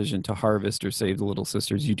make the decision to harvest or save the little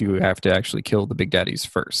sisters, you do have to actually kill the big daddies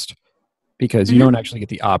first, because you don't actually get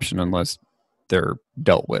the option unless they're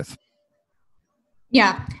dealt with.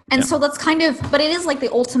 Yeah. And so that's kind of, but it is like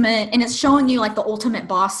the ultimate, and it's showing you like the ultimate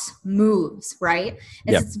boss moves, right?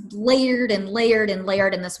 It's layered and layered and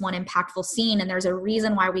layered in this one impactful scene. And there's a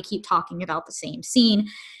reason why we keep talking about the same scene,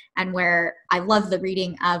 and where I love the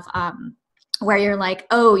reading of, where you're like,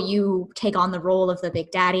 oh, you take on the role of the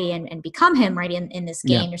big daddy and become him, right? In this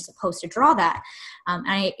game, you're supposed to draw that. And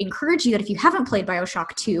I encourage you that if you haven't played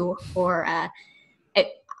Bioshock 2 or,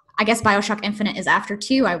 I guess Bioshock Infinite is after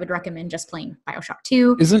 2. I would recommend just playing Bioshock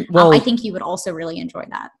 2. I think you would also really enjoy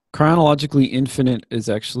that. Chronologically, Infinite is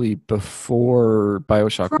actually before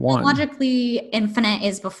Bioshock 1. Chronologically, Infinite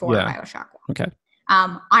is before Bioshock 1. Okay.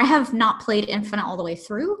 I have not played Infinite all the way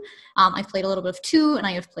through. I've played a little bit of 2, and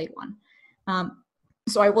I have played 1.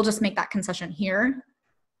 So I will just make that concession here.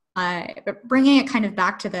 But bringing it kind of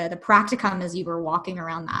back to the practicum as you were walking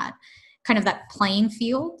around that, kind of that playing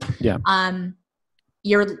field. Yeah.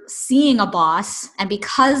 You're seeing a boss, and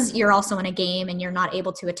because you're also in a game and you're not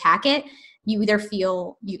able to attack it, you either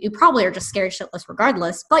feel, you probably are just scared shitless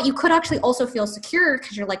regardless, but you could actually also feel secure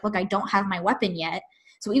because you're like, look, I don't have my weapon yet.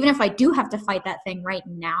 So even if I do have to fight that thing right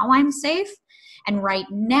now, I'm safe. And right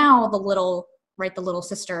now, the little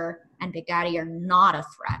sister and Big Daddy are not a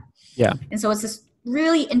threat. Yeah. And so it's this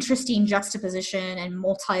really interesting juxtaposition and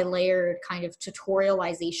multi-layered kind of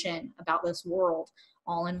tutorialization about this world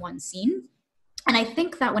all in one scene. And I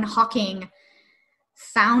think that when Hawking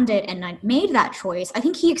found it and made that choice, I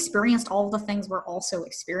think he experienced all the things we're also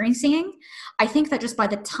experiencing. I think that just by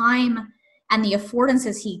the time and the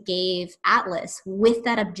affordances he gave Atlas with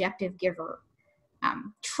that objective giver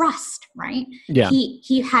trust, right? Yeah.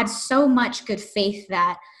 He had so much good faith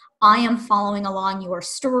that I am following along your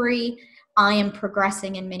story. I am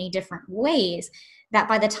progressing in many different ways, that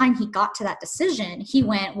by the time he got to that decision, he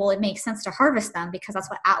went, well, it makes sense to harvest them because that's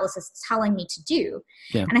what Atlas is telling me to do.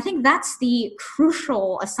 Yeah. And I think that's the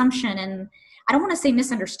crucial assumption. And I don't want to say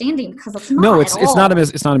misunderstanding because it's not. No, it's not a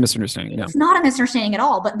misunderstanding. No. It's not a misunderstanding at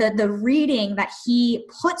all. But the reading that he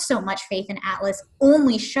put so much faith in Atlas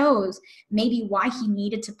only shows maybe why he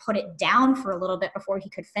needed to put it down for a little bit before he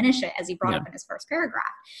could finish it, as he brought up in his first paragraph.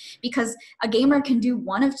 Because a gamer can do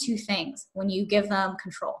one of two things when you give them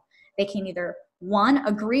control. They can either, 1,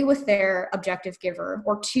 agree with their objective giver,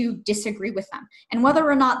 or 2, disagree with them. And whether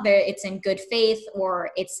or not it's in good faith or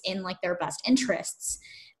it's in like their best interests,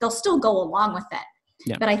 they'll still go along with it.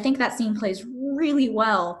 Yeah. But I think that scene plays really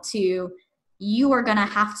well to, you are going to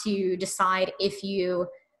have to decide if you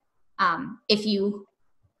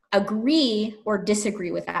agree or disagree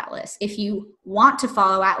with Atlas, if you want to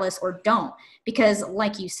follow Atlas or don't. Because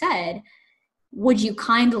like you said, would you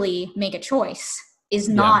kindly make a choice is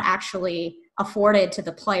not actually afforded to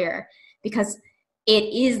the player, because it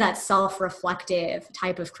is that self-reflective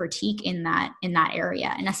type of critique in that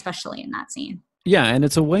area, and especially in that scene. Yeah, and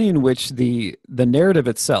it's a way in which the narrative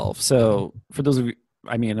itself. So for those of you,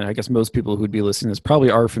 I mean, I guess most people who'd be listening to this probably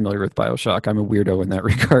are familiar with Bioshock. I'm a weirdo in that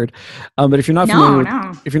regard. But if you're not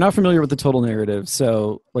if you're not familiar with the total narrative,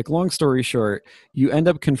 so like long story short, you end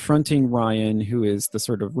up confronting Ryan, who is the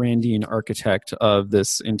sort of Randian architect of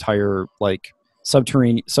this entire like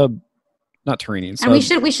subterranean. And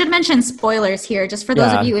we should mention spoilers here, just for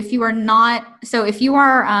those of you, if you are not, so if you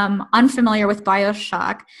are unfamiliar with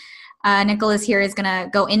Bioshock, Nicholas here is going to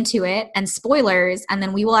go into it and spoilers, and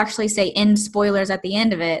then we will actually say end spoilers at the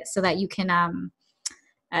end of it, so that you can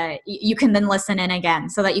then listen in again,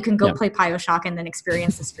 so that you can go play Bioshock and then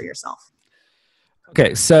experience this for yourself.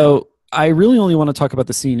 Okay, so I really only want to talk about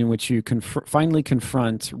the scene in which you finally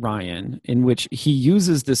confront Ryan, in which he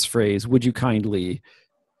uses this phrase, "Would you kindly,"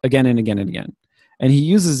 again and again and again. And he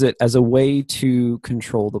uses it as a way to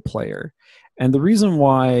control the player. And the reason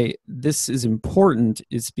why this is important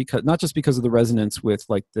is because, not just because of the resonance with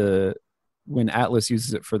like when Atlas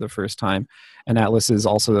uses it for the first time, and Atlas is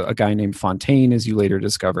also a guy named Fontaine, as you later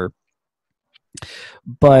discover,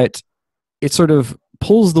 but it sort of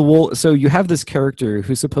pulls the wool. So you have this character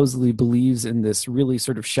who supposedly believes in this really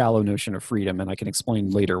sort of shallow notion of freedom, and I can explain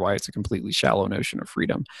later why it's a completely shallow notion of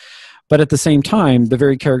freedom. But at the same time, the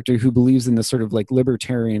very character who believes in this sort of like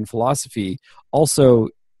libertarian philosophy also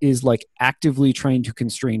is like actively trying to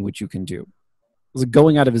constrain what you can do. like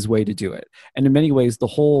going out of his way to do it. And in many ways, the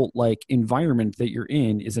whole like environment that you're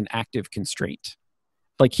in is an active constraint.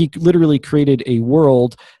 Like he literally created a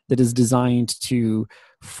world that is designed to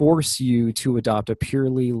force you to adopt a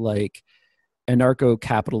purely like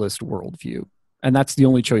anarcho-capitalist worldview. And that's the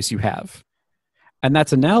only choice you have. And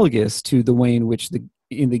that's analogous to the way in which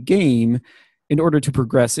in the game, in order to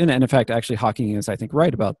progress in, and in fact, actually Hawking is, I think,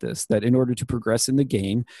 right about this, that in order to progress in the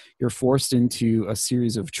game, you're forced into a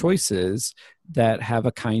series of choices that have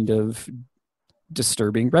a kind of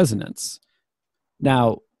disturbing resonance.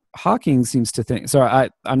 Now, Hawking seems to think, so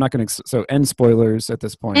I'm not going to, so end spoilers at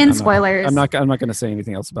this point. End spoilers. I'm not going to say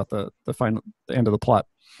anything else about the end of the plot.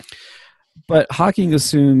 But Hawking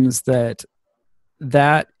assumes that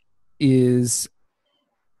is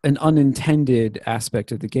an unintended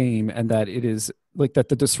aspect of the game, and that it is like that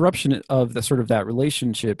the disruption of the sort of that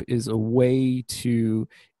relationship is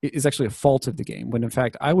actually a fault of the game, when in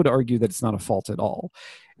fact I would argue that it's not a fault at all.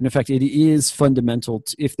 And in fact, it is fundamental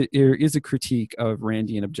if there is a critique of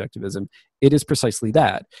Randian objectivism, it is precisely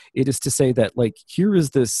that. It is to say that like here is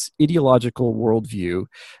this ideological worldview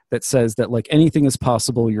that says that like anything is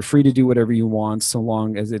possible, you're free to do whatever you want so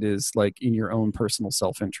long as it is like in your own personal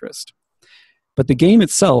self-interest. But the game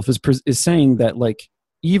itself is saying that like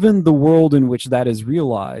even the world in which that is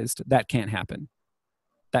realized, that can't happen.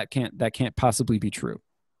 That can't possibly be true.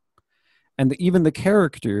 And even the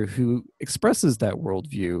character who expresses that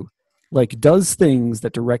worldview like does things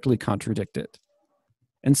that directly contradict it.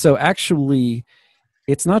 And so actually,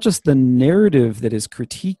 it's not just the narrative that is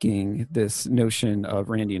critiquing this notion of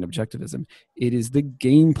Randian objectivism. It is the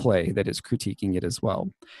gameplay that is critiquing it as well.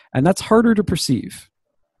 And that's harder to perceive.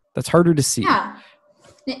 That's harder to see. Yeah,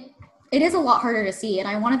 it is a lot harder to see. And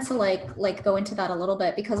I wanted to like go into that a little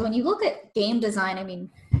bit, because when you look at game design, I mean,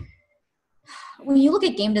 when you look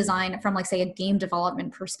at game design from like say a game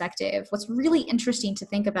development perspective, what's really interesting to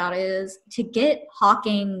think about is to get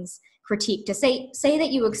Hawking's critique to say that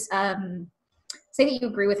you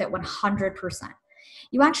agree with it 100%.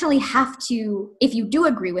 You actually have to, if you do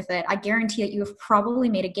agree with it, I guarantee that you have probably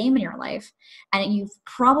made a game in your life, and you've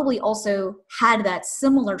probably also had that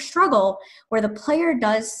similar struggle where the player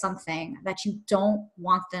does something that you don't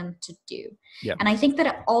want them to do. Yeah. And I think that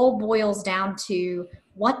it all boils down to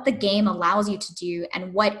what the game allows you to do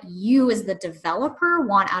and what you as the developer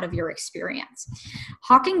want out of your experience.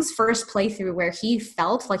 Hawking's first playthrough, where he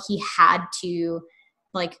felt like he had to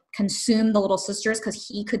like consume the little sisters because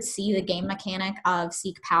he could see the game mechanic of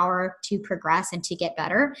seek power to progress and to get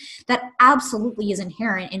better, that absolutely is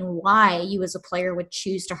inherent in why you as a player would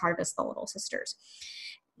choose to harvest the little sisters.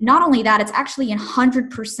 Not only that, it's actually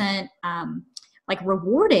 100% like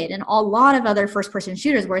rewarded in a lot of other first-person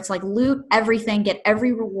shooters where it's like loot everything, get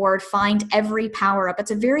every reward, find every power-up.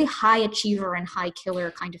 It's a very high achiever and high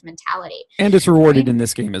killer kind of mentality. And it's rewarded in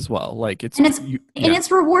this game as well. Like it's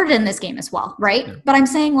rewarded in this game as well, right? Yeah. But I'm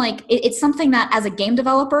saying like it's something that as a game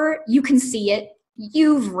developer, you can see it,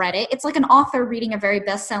 you've read it. It's like an author reading a very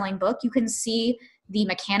best-selling book. You can see the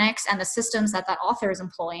mechanics and the systems that author is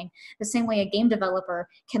employing, the same way a game developer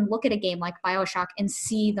can look at a game like Bioshock and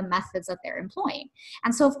see the methods that they're employing.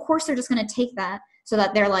 And so of course they're just going to take that, so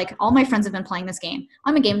that they're like, all my friends have been playing this game.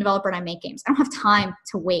 I'm a game developer and I make games. I don't have time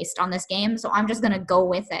to waste on this game, so I'm just going to go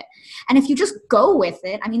with it. And if you just go with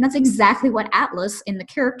it, I mean, that's exactly what Atlas in the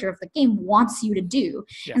character of the game wants you to do.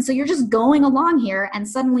 Yeah. And so you're just going along here, and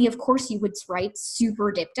suddenly, of course, you would write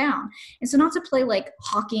super dip down. And so not to play like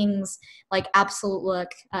Hawking's like absolute look,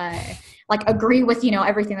 like agree with,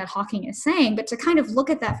 everything that Hawking is saying, but to kind of look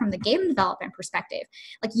at that from the game development perspective,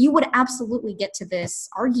 like you would absolutely get to this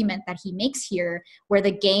argument that he makes here, where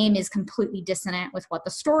the game is completely dissonant with what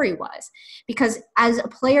the story was. Because as a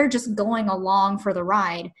player just going along for the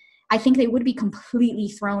ride, I think they would be completely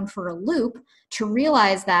thrown for a loop to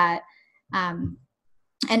realize that, and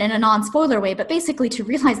in a non-spoiler way, but basically to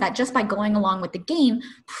realize that just by going along with the game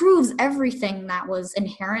proves everything that was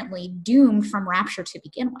inherently doomed from Rapture to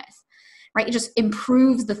begin with. Right? It just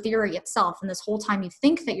improves the theory itself. And this whole time you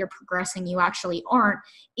think that you're progressing, you actually aren't,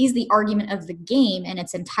 is the argument of the game in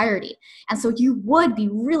its entirety. And so you would be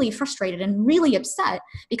really frustrated and really upset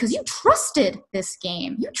because you trusted this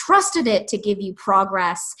game. You trusted it to give you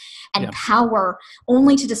progress and power,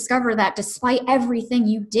 only to discover that despite everything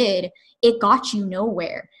you did, it got you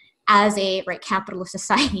nowhere, as a capitalist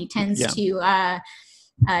society tends to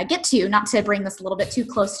get to, not to bring this a little bit too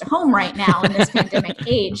close to home right now in this pandemic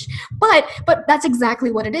age, but that's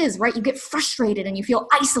exactly what it is, right? You get frustrated and you feel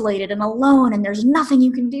isolated and alone and there's nothing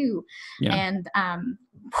you can do. Yeah. And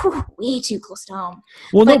way too close to home.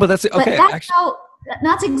 Well, but that's okay.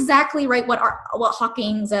 That's exactly right what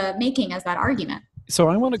Hawking's making as that argument. So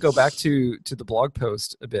I want to go back to the blog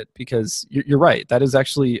post a bit, because you're right. That is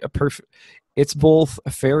actually a perfect. It's both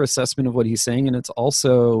a fair assessment of what he's saying, and it's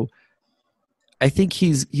also, I think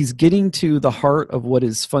he's getting to the heart of what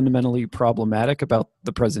is fundamentally problematic about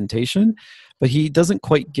the presentation, but he doesn't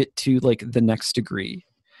quite get to like the next degree.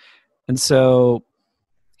 And so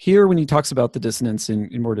here, when he talks about the dissonance in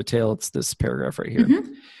more detail, it's this paragraph right here.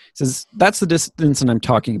 Mm-hmm. It says, that's the dissonance that I'm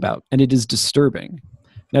talking about, and it is disturbing.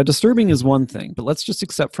 Now, disturbing is one thing, but let's just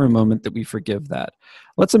accept for a moment that we forgive that.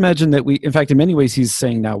 Let's imagine that in fact, in many ways, he's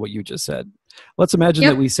saying now what you just said. Let's imagine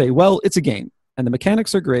that we say, well, it's a game, and the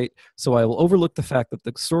mechanics are great, so I will overlook the fact that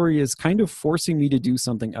the story is kind of forcing me to do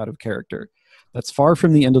something out of character. That's far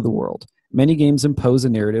from the end of the world. Many games impose a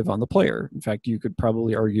narrative on the player. In fact, you could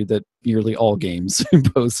probably argue that nearly all games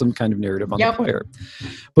impose some kind of narrative on the player.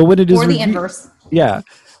 But when it is or the inverse. Yeah.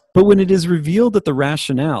 But when it is revealed that the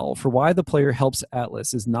rationale for why the player helps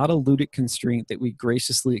Atlas is not a ludic constraint that we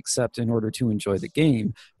graciously accept in order to enjoy the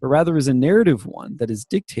game, but rather is a narrative one that is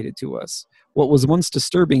dictated to us, what was once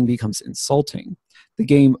disturbing becomes insulting. The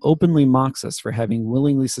game openly mocks us for having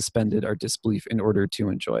willingly suspended our disbelief in order to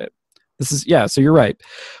enjoy it. So you're right.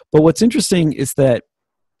 But what's interesting is that,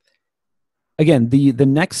 again, the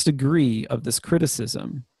next degree of this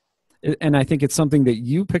criticism, and I think it's something that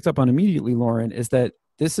you picked up on immediately, Lauren, is that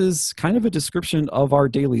this is kind of a description of our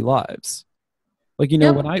daily lives. Like,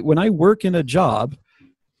 when I work in a job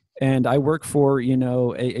and I work for,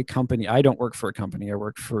 a company, I don't work for a company, I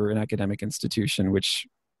work for an academic institution, which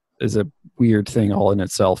is a weird thing all in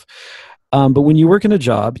itself. But when you work in a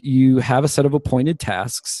job, you have a set of appointed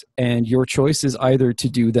tasks, and your choice is either to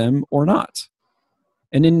do them or not.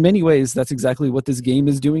 And in many ways, that's exactly what this game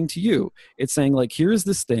is doing to you. It's saying, like, here's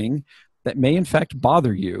this thing that may in fact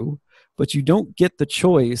bother you, but you don't get the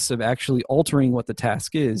choice of actually altering what the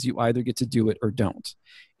task is. You either get to do it or don't.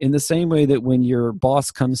 In the same way that when your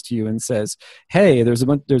boss comes to you and says, hey, there's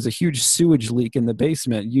a huge sewage leak in the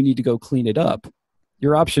basement, you need to go clean it up.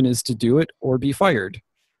 Your option is to do it or be fired.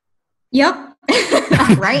 Yep.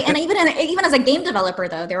 Right. And even as a game developer,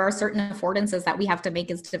 though, there are certain affordances that we have to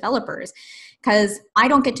make as developers, because I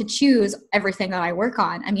don't get to choose everything that I work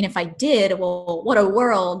on. I mean, if I did, well, what a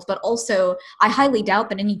world. But also, I highly doubt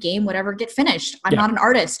that any game would ever get finished. I'm not an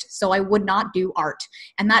artist, so I would not do art.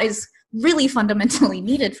 And that is really fundamentally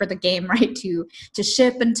needed for the game, right? To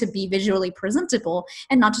ship and to be visually presentable,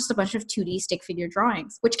 and not just a bunch of 2D stick figure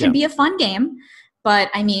drawings, which can be a fun game.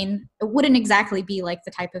 But I mean, it wouldn't exactly be like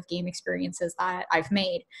the type of game experiences that I've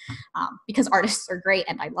made, because artists are great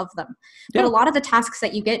and I love them. But a lot of the tasks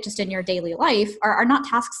that you get just in your daily life are not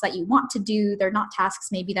tasks that you want to do. They're not tasks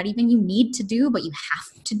maybe that even you need to do, but you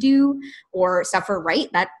have to do or suffer,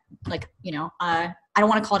 right? That, like, I don't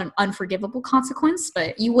want to call it an unforgivable consequence,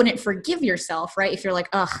 but you wouldn't forgive yourself, right? If you're like,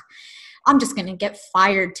 ugh, I'm just going to get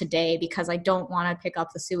fired today because I don't want to pick up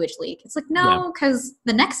the sewage leak. It's like, no, because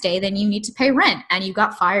the next day then you need to pay rent and you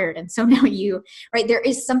got fired. And so now there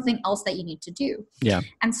is something else that you need to do. Yeah.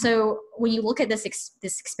 And so when you look at this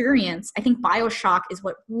experience, I think Bioshock is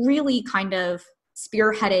what really kind of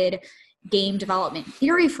spearheaded game development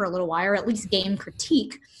theory for a little while, or at least game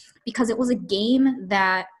critique, because it was a game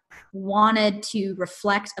that wanted to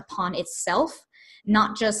reflect upon itself,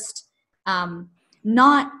 not just,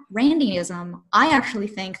 not Randyism. I actually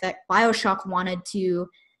think that Bioshock wanted to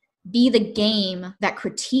be the game that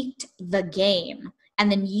critiqued the game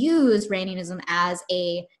and then use Randyism as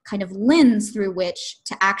a kind of lens through which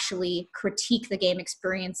to actually critique the game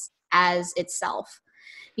experience as itself.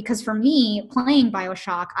 Because for me, playing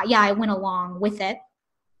Bioshock, I went along with it.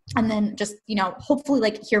 And then just, hopefully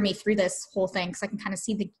like hear me through this whole thing, because I can kind of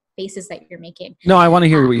see the faces that you're making. No, I want to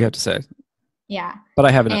hear what you have to say. Yeah. But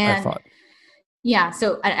I haven't, I thought. Yeah,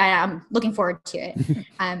 so I'm looking forward to it.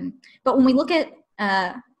 But when we look at,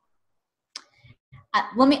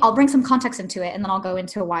 I'll bring some context into it, and then I'll go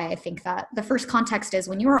into why I think that. The first context is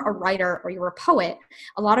when you're a writer or you're a poet,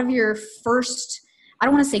 a lot of your first, I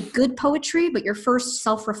don't want to say good poetry, but your first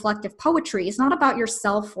self-reflective poetry is not about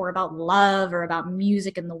yourself or about love or about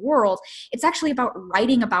music in the world. It's actually about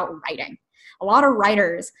writing. A lot of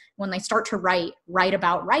writers, when they start to write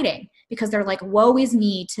about writing, because they're like, woe is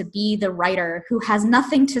me to be the writer who has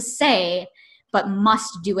nothing to say but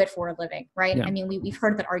must do it for a living, right? Yeah. I mean, we've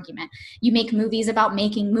heard that argument. You make movies about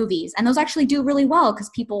making movies, and those actually do really well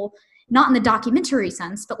because people, not in the documentary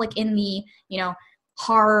sense, but like in the,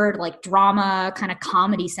 hard, like drama kind of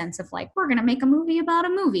comedy sense of like, we're going to make a movie about a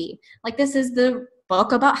movie. Like, this is the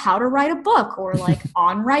book about how to write a book, or like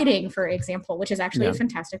On Writing, for example, which is actually a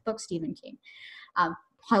fantastic book, Stephen King.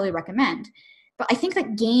 Highly recommend. But I think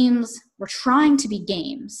that games were trying to be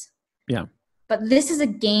games. Yeah. But this is a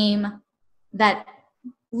game that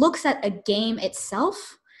looks at a game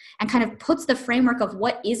itself and kind of puts the framework of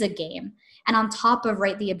what is a game, and on top of,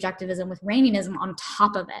 right, the objectivism with Randianism on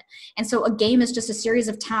top of it. And so a game is just a series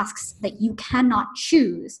of tasks that you cannot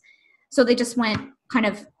choose. So they just went kind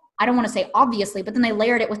of, I don't want to say obviously, but then they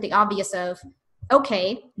layered it with the obvious of,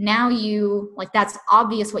 okay, now you, like, that's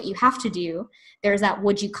obvious what you have to do. There's that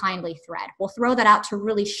would you kindly thread. We'll throw that out to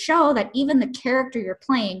really show that even the character you're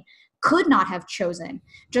playing could not have chosen,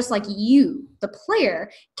 just like you, the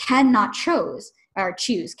player, cannot choose,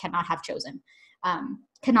 cannot have chosen,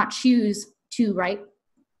 cannot choose to, right?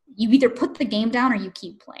 You either put the game down or you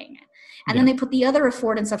keep playing it. And then they put the other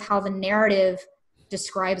affordance of how the narrative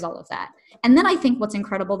describes all of that. And then I think what's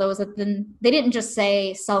incredible, though, is that then they didn't just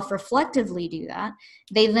say self-reflectively do that.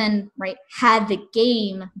 They then, right, had the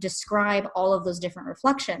game describe all of those different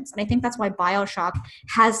reflections. And I think that's why Bioshock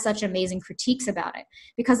has such amazing critiques about it.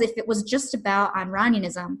 Because if it was just about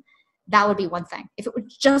Randianism, that would be one thing. If it was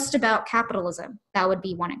just about capitalism, that would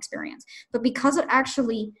be one experience. But because it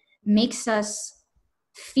actually makes us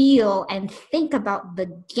feel and think about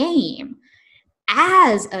the game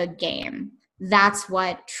as a game, that's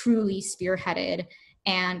what truly spearheaded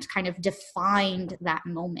and kind of defined that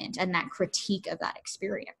moment and that critique of that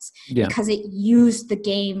experience, because it used the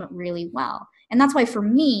game really well. And that's why for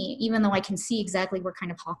me, even though I can see exactly where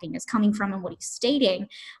kind of Hawking is coming from and what he's stating,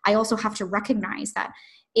 I also have to recognize that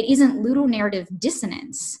it isn't ludonarrative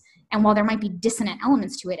dissonance. And while there might be dissonant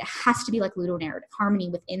elements to it, it has to be like ludonarrative harmony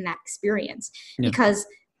within that experience, because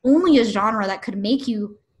only a genre that could make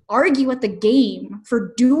you argue at the game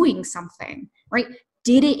for doing something, right,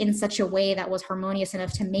 did it in such a way that was harmonious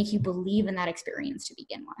enough to make you believe in that experience to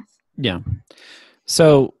begin with. Yeah.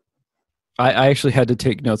 So I actually had to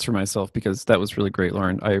take notes for myself because that was really great,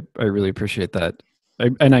 Lauren. I really appreciate that.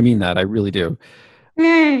 And I mean that, I really do.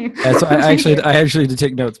 And so I actually had to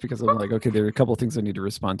take notes because I'm like, okay, there are a couple of things I need to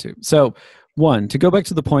respond to. So one, to go back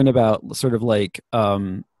to the point about sort of like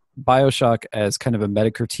Bioshock as kind of a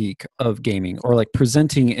meta critique of gaming, or like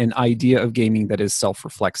presenting an idea of gaming that is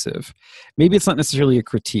self-reflexive. Maybe it's not necessarily a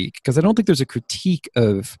critique, because I don't think there's a critique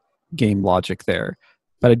of game logic there,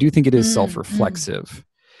 but I do think it is self-reflexive.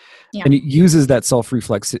 Yeah. And it uses that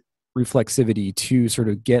self-reflexivity to sort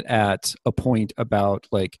of get at a point about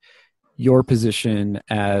like your position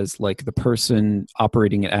as like the person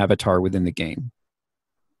operating an avatar within the game.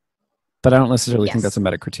 But I don't necessarily think that's a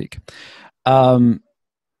meta critique. I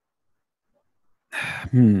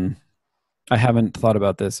haven't thought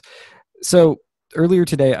about this. So earlier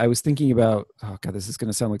today, I was thinking about, oh God, this is going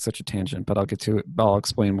to sound like such a tangent, but I'll get to it. I'll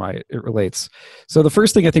explain why it relates. So the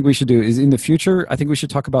first thing I think we should do is, in the future, I think we should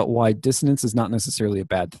talk about why dissonance is not necessarily a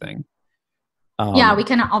bad thing. We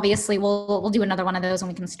can obviously, we'll do another one of those and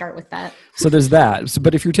we can start with that. So there's that. So,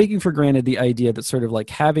 but if you're taking for granted the idea that sort of like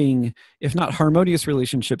having, if not harmonious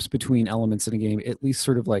relationships between elements in a game, at least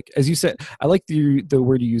sort of like, as you said, I like the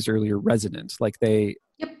word you used earlier, resonant. Like they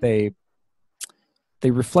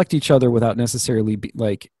reflect each other without necessarily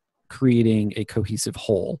like creating a cohesive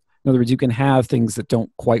whole. In other words, you can have things that don't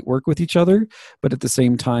quite work with each other, but at the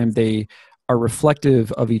same time, they are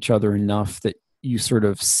reflective of each other enough that you sort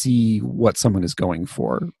of see what someone is going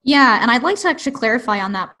for. Yeah, and I'd like to actually clarify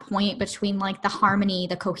on that point between like the harmony,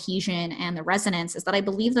 the cohesion, and the resonance, is that I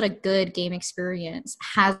believe that a good game experience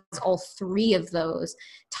has all three of those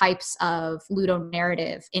types of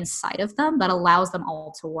ludonarrative inside of them that allows them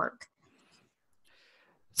all to work.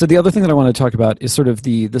 So the other thing that I want to talk about is sort of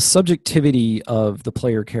the subjectivity of the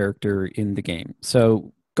player character in the game.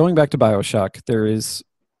 So going back to Bioshock, there is,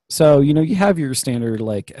 so, you know, you have your standard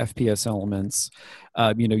like FPS elements.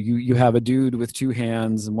 You know, you have a dude with two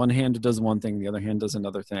hands, and one hand does one thing, the other hand does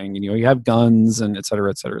another thing. You know, you have guns and et cetera,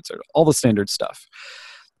 et cetera, et cetera, all the standard stuff.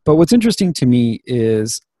 But what's interesting to me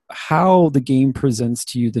is how the game presents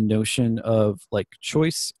to you the notion of like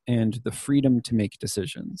choice and the freedom to make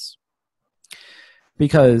decisions.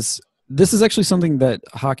 Because this is actually something that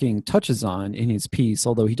Hawking touches on in his piece,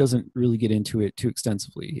 although he doesn't really get into it too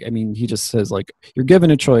extensively. I mean, he just says like, you're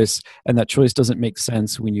given a choice, and that choice doesn't make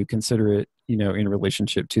sense when you consider it, you know, in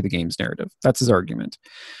relationship to the game's narrative. That's his argument.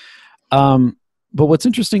 But what's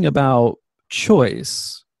interesting about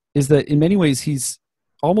choice is that in many ways, he's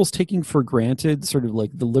almost taking for granted sort of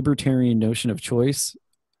like the libertarian notion of choice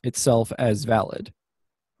itself as valid,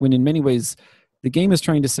 when in many ways, the game is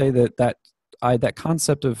trying to say that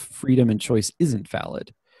concept of freedom and choice isn't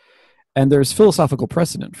valid. And there's philosophical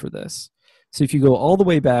precedent for this. So if you go all the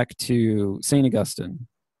way back to St. Augustine,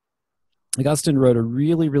 Augustine wrote a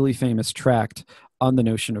really, really famous tract on the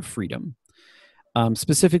notion of freedom,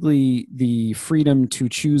 specifically the freedom to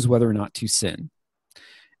choose whether or not to sin.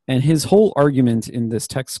 And his whole argument in this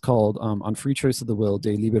text called On Free Choice of the Will,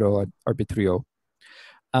 De Libero Arbitrio,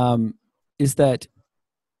 is that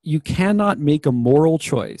you cannot make a moral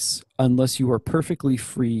choice unless you are perfectly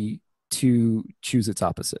free to choose its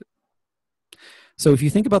opposite. So if you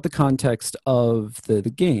think about the context of the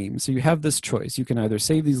game, so you have this choice. You can either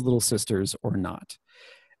save these little sisters or not.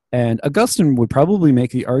 And Augustine would probably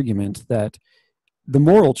make the argument that the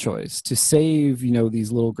moral choice to save,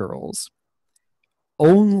 these little girls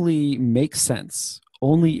only makes sense,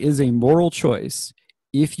 only is a moral choice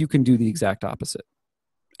if you can do the exact opposite.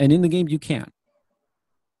 And in the game, you can't.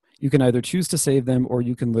 You can either choose to save them or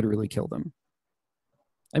you can literally kill them.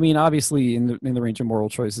 I mean, obviously, in the range of moral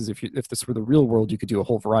choices, if this were the real world, you could do a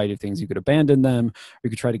whole variety of things. You could abandon them, or you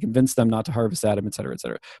could try to convince them not to harvest Adam, et cetera, et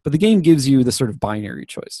cetera. But the game gives you this sort of binary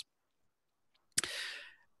choice.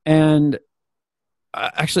 And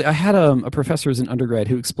actually, I had a professor as an undergrad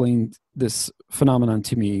who explained this phenomenon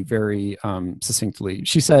to me very succinctly.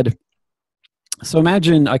 She said, so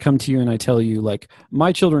imagine I come to you and I tell you, like,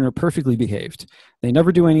 my children are perfectly behaved. They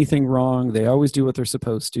never do anything wrong. They always do what they're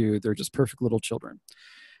supposed to. They're just perfect little children.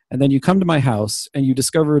 And then you come to my house and you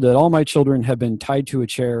discover that all my children have been tied to a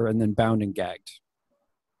chair and then bound and gagged.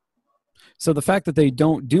 So the fact that they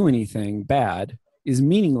don't do anything bad is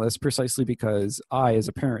meaningless precisely because I, as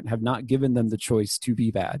a parent, have not given them the choice to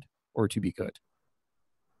be bad or to be good.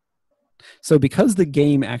 So because the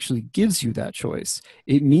game actually gives you that choice,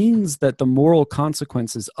 it means that the moral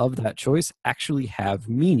consequences of that choice actually have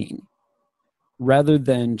meaning rather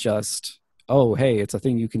than just, oh, hey, it's a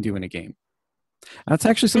thing you can do in a game. And that's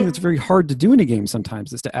actually something that's very hard to do in a game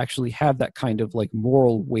sometimes, is to actually have that kind of like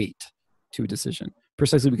moral weight to a decision,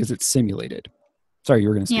 precisely because it's simulated. Sorry, you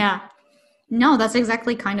were going to speak. Yeah. No, that's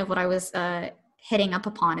exactly kind of what I was hitting up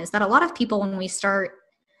upon, is that a lot of people, when we start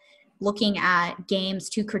looking at games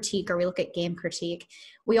to critique, or we look at game critique,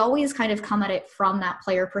 we always kind of come at it from that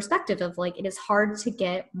player perspective of like, it is hard to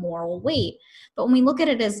get moral weight. But when we look at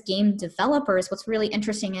it as game developers, what's really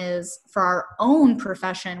interesting is for our own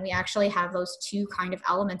profession, we actually have those two kind of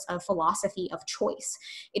elements of philosophy of choice.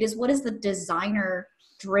 It is, what is the designer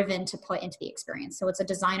driven to put into the experience? So it's a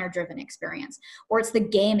designer driven experience, or it's the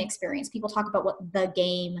game experience. People talk about what the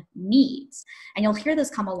game needs, and you'll hear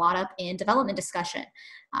this come a lot up in development discussion,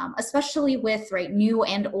 especially with new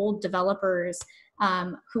and old developers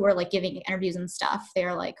who are like giving interviews and stuff.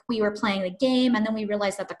 They're like, we were playing the game and then we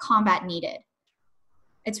realized that the combat needed.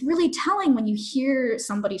 It's really telling when you hear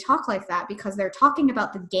somebody talk like that, because they're talking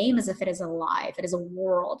about the game as if it is alive, it is a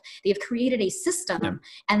world. They've created a system,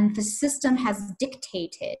 and the system has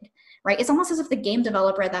dictated, right? It's almost as if the game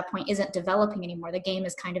developer at that point isn't developing anymore. The game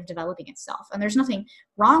is kind of developing itself. And there's nothing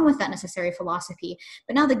wrong with that necessary philosophy.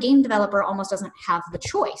 But now the game developer almost doesn't have the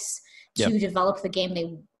choice to develop the game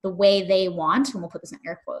the way they want, and we'll put this in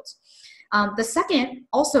air quotes. The second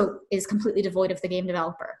also is completely devoid of the game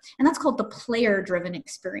developer, and that's called the player-driven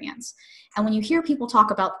experience. And when you hear people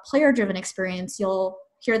talk about player-driven experience, you'll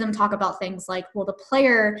hear them talk about things like, well, the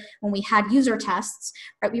player, when we had user tests,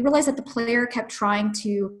 right, we realized that the player kept trying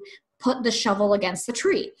to put the shovel against the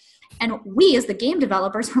tree. And we, as the game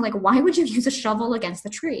developers, were like, why would you use a shovel against the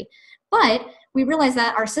tree? But we realized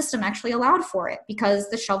that our system actually allowed for it, because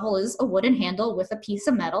the shovel is a wooden handle with a piece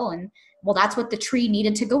of metal, and well, that's what the tree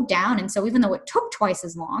needed to go down. And so even though it took twice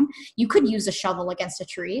as long, you could use a shovel against a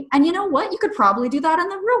tree. And you know what? You could probably do that in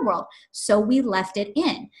the real world. So we left it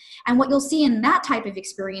in. And what you'll see in that type of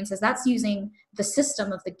experience is that's using the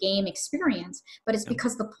system of the game experience, but it's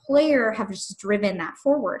because the player have just driven that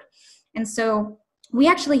forward. And so we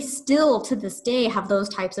actually still, to this day, have those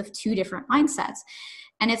types of two different mindsets.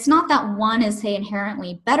 And it's not that one is, say,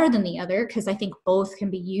 inherently better than the other, because I think both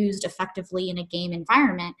can be used effectively in a game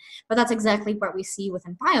environment. But that's exactly what we see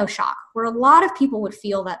within Bioshock, where a lot of people would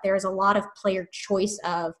feel that there's a lot of player choice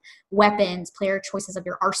of weapons, player choices of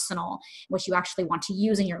your arsenal, which you actually want to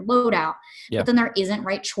use in your loadout. But then there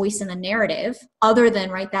isn't choice in the narrative other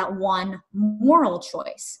than that one moral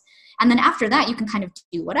choice. And then after that, you can kind of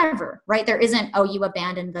do whatever, right? There isn't, oh, you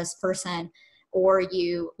abandoned this person, or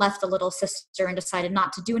you left the little sister and decided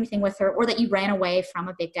not to do anything with her, or that you ran away from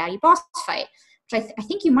a Big Daddy boss fight, which I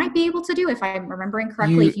think you might be able to do, if I'm remembering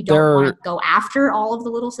correctly, if you don't want to go after all of the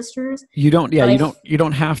little sisters. You don't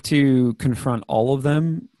have to confront all of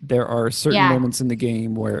them. There are certain moments in the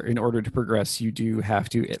game where, in order to progress, you do have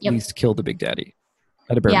to at least kill the Big Daddy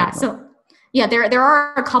at a bare minimum. There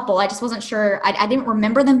are a couple. I just wasn't sure. I didn't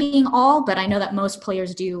remember them being all, but I know that most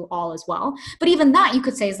players do all as well. But even that, you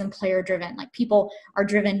could say, is in player driven. Like, people are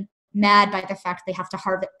driven mad by the fact they have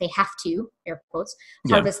to air quotes,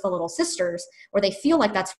 harvest the little sisters, or they feel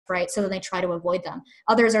like that's right, so then they try to avoid them.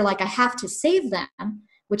 Others are like, I have to save them,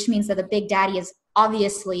 which means that the big daddy is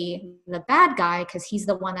obviously the bad guy because he's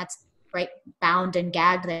the one that's right bound and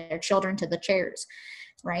gagged their children to the chairs,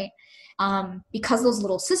 right? Because those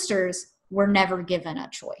little sisters were never given a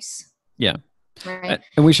choice. Yeah. Right.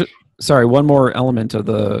 And we should, sorry, one more element of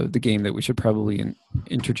the game that we should probably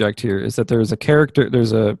interject here is that there's a character in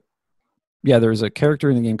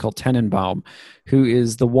the game called Tenenbaum, who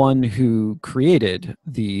is the one who created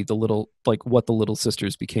the little, like what the little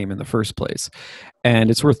sisters became in the first place. And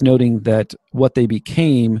it's worth noting that what they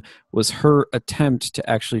became was her attempt to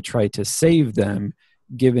actually try to save them,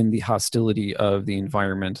 given the hostility of the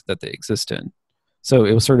environment that they exist in. So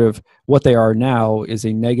it was sort of what they are now is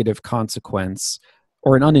a negative consequence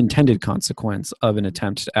or an unintended consequence of an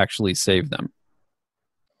attempt to actually save them.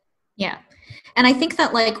 Yeah. And I think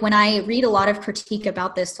that like when I read a lot of critique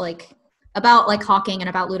about this, like about like hawking and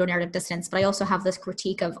about ludonarrative dissonance, but I also have this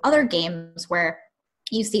critique of other games where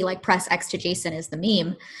you see like press X to Jason is the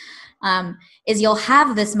meme, is you'll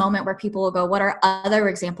have this moment where people will go, what are other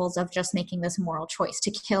examples of just making this moral choice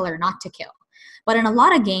to kill or not to kill? But in a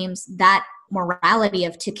lot of games, that morality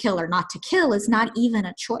of to kill or not to kill is not even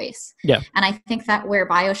a choice. Yeah. And I think that where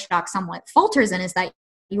Bioshock somewhat falters in is that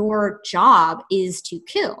your job is to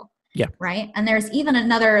kill. Yeah. Right. And there's even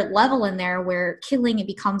another level in there where killing, it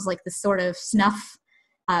becomes like this sort of snuff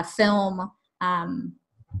film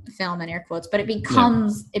in air quotes, but it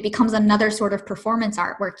becomes another sort of performance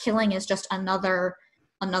art where killing is just another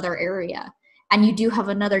area. And you do have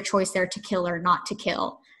another choice there to kill or not to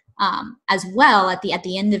kill. As well at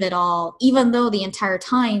the end of it all, even though the entire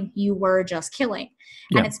time you were just killing.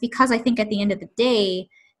 Yeah. And it's because I think at the end of the day,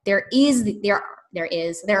 there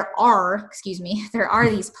are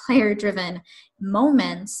these player-driven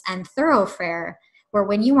moments and thoroughfare where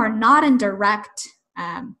when you are not in direct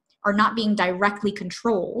or not being directly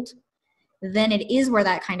controlled, then it is where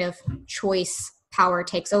that kind of choice power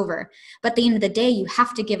takes over. But at the end of the day, you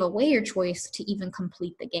have to give away your choice to even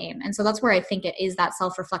complete the game. And so that's where I think it is that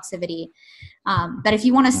self-reflexivity that if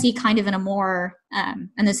you want to see kind of in a more, and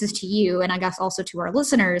this is to you, and I guess also to our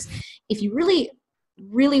listeners, if you really,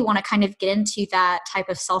 really want to kind of get into that type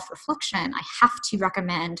of self-reflection, I have to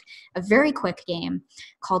recommend a very quick game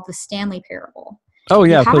called The Stanley Parable. Oh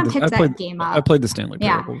yeah, I played the Stanley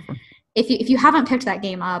Parable. Yeah. If you haven't picked that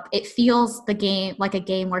game up, it feels the game like a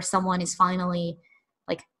game where someone is finally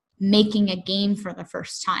like making a game for the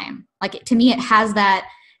first time. Like to me, it has that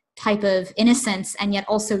type of innocence and yet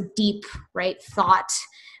also deep, right, thought.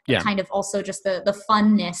 Yeah. Kind of also just the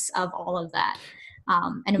funness of all of that.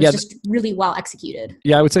 And it was just really well executed.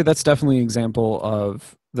 Yeah, I would say that's definitely an example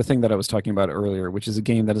of the thing that I was talking about earlier, which is a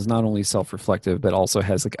game that is not only self-reflective, but also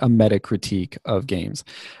has like a meta critique of games.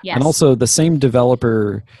 Yes. And also the same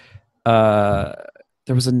developer,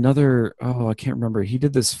 there was another, I can't remember. He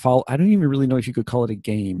did this I don't even really know if you could call it a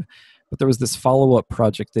game, but there was this follow-up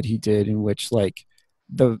project that he did in which like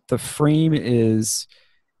the frame is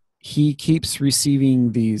he keeps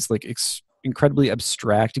receiving these like incredibly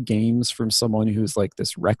abstract games from someone who's like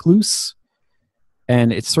this recluse.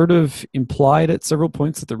 And it's sort of implied at several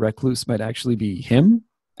points that the recluse might actually be him.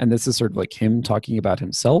 And this is sort of like him talking about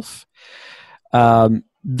himself.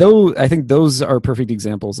 Though I think those are perfect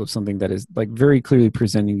examples of something that is like very clearly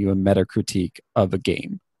presenting you a meta critique of a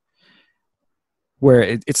game, where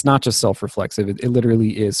it's not just self-reflexive. It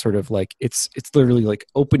literally is sort of like it's literally like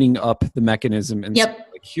opening up the mechanism and saying,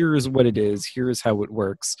 like, here's what it is, here's how it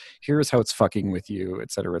works, here's how it's fucking with you,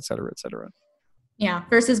 et cetera, et cetera, et cetera. Yeah,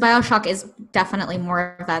 versus Bioshock is definitely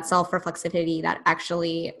more of that self-reflexivity that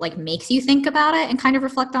actually like makes you think about it and kind of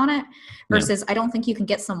reflect on it. Versus I don't think you can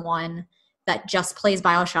get someone that just plays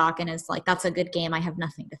Bioshock and is like, that's a good game, I have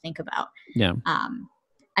nothing to think about. Yeah.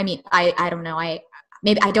 I mean, I don't know.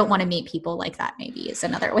 Maybe I don't want to meet people like that, maybe is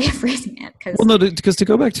another way of phrasing it. Because to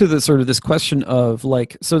go back to the sort of this question of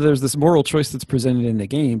like, so there's this moral choice that's presented in the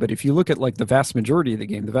game, but if you look at like the vast majority of the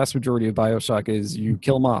game, the vast majority of Bioshock is you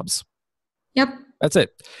kill mobs. Yep. That's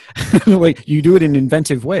it. Like you do it in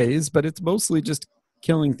inventive ways, but it's mostly just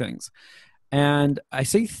killing things. And I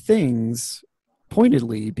say things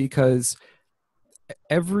pointedly because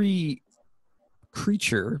every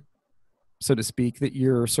creature, so to speak, that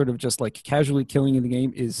you're sort of just like casually killing in the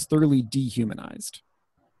game is thoroughly dehumanized.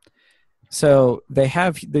 So they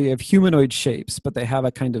have humanoid shapes, but they have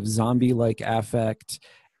a kind of zombie-like affect.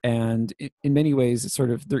 And in many ways, it's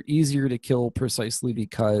sort of, they're easier to kill precisely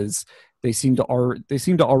because they seem to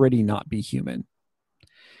already not be human.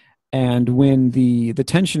 And when the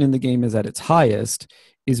tension in the game is at its highest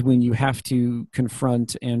is when you have to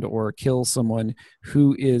confront and or kill someone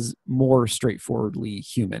who is more straightforwardly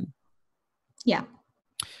human. Yeah.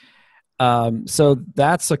 So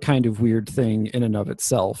that's a kind of weird thing in and of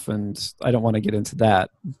itself, and I don't want to get into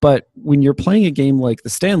that. But when you're playing a game like the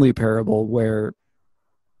Stanley Parable, where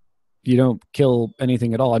you don't kill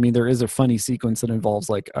anything at all, I mean, there is a funny sequence that involves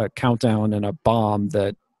like a countdown and a bomb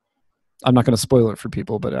that I'm not going to spoil it for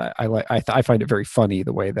people, but I find it very funny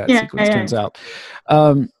the way that sequence turns out.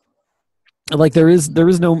 Like there is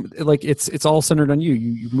no, like it's all centered on you.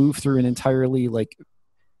 You move through an entirely like.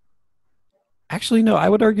 Actually, no, I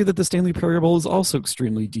would argue that the Stanley Parable is also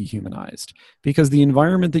extremely dehumanized because the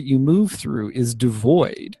environment that you move through is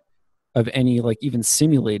devoid of any like even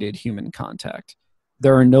simulated human contact.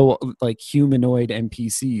 There are no like humanoid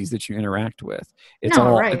NPCs that you interact with. It's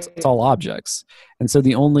all objects. And so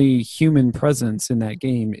the only human presence in that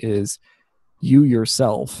game is you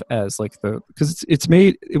yourself as like because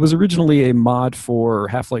it was originally a mod for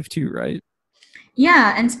Half-Life 2, right?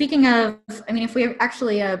 Yeah, and speaking of, I mean, if we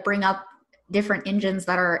actually bring up different engines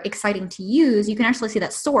that are exciting to use, you can actually see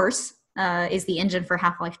that Source is the engine for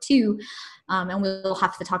Half-Life 2, and we'll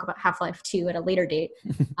have to talk about Half-Life 2 at a later date.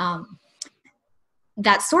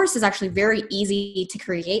 That Source is actually very easy to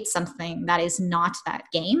create something that is not that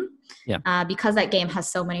game, because that game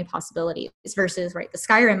has so many possibilities versus the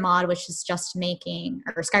Skyrim mod, which is just making,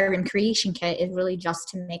 or Skyrim Creation Kit is really just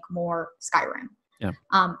to make more Skyrim. Yeah.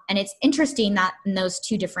 And it's interesting that in those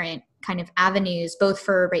two different kind of avenues, both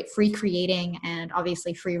for free creating and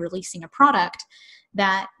obviously free releasing a product,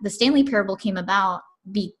 that the Stanley Parable came about.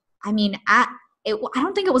 I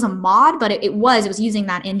don't think it was a mod, but it was using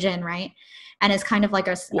that engine, right? And it's kind of like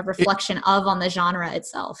a reflection on the genre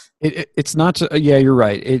itself. It's not, you're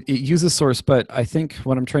right. It uses Source, but I think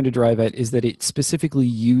what I'm trying to drive at is that it specifically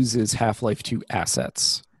uses Half-Life 2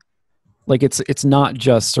 assets. Like it's not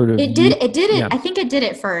just sort of. It did it. Yeah. I think it did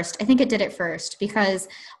it first because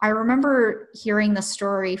I remember hearing the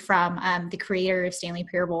story from the creator of Stanley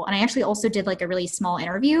Parable, and I actually also did like a really small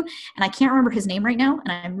interview, and I can't remember his name right now,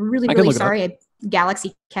 and I'm really sorry.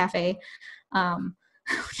 Galaxy Cafe,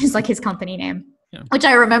 which is like his company name, which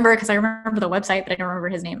I remember because I remember the website, but I don't remember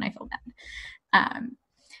his name, and I feel bad.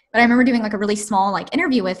 But I remember doing like a really small like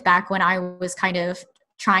interview with back when I was kind of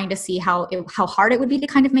trying to see how hard it would be to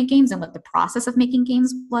kind of make games and what the process of making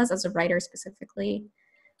games was as a writer specifically.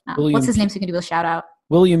 What's his name so we can do a shout out?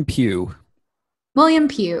 William Pugh.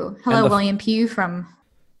 Hello, William Pugh from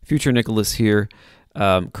Future Nicholas here.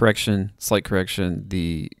 Slight correction.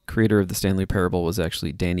 The creator of the Stanley Parable was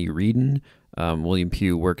actually Danny Reedon. William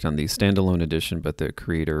Pugh worked on the standalone edition, but the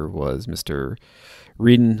creator was Mr.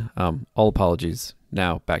 Reedon. All apologies.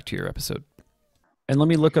 Now back to your episode. And let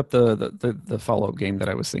me look up the follow-up game that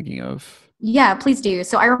I was thinking of. Yeah, please do.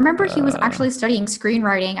 So I remember he was actually studying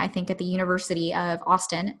screenwriting, I think, at the University of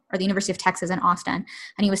Austin, or the University of Texas in Austin,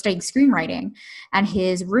 and he was studying screenwriting. And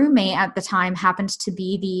his roommate at the time happened to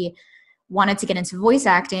be wanted to get into voice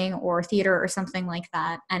acting or theater or something like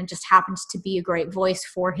that, and just happened to be a great voice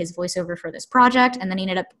for his voiceover for this project. And then he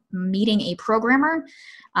ended up meeting a programmer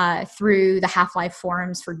through the Half-Life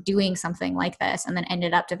forums for doing something like this, and then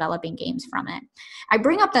ended up developing games from it. I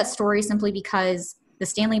bring up that story simply because the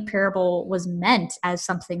Stanley Parable was meant as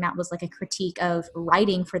something that was like a critique of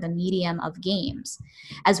writing for the medium of games,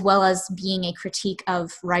 as well as being a critique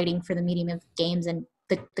of writing for the medium of games and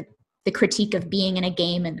the critique of being in a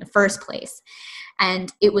game in the first place.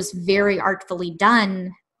 And it was very artfully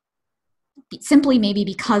done, simply maybe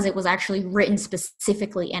because it was actually written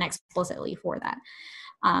specifically and explicitly for that.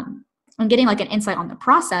 And getting like an insight on the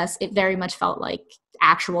process, it very much felt like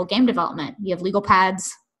actual game development. You have legal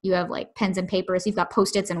pads, you have like pens and papers, you've got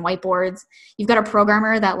Post-its and whiteboards. You've got a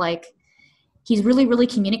programmer that like, he's really, really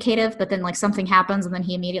communicative, but then like something happens and then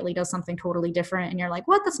he immediately does something totally different. And you're like,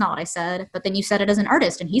 what? That's not what I said. But then you said it as an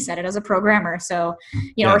artist and he said it as a programmer. So,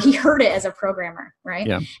 or he heard it as a programmer. Right.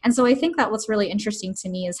 Yeah. And so I think that what's really interesting to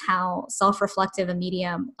me is how self-reflective a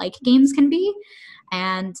medium like games can be.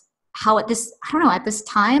 And how at this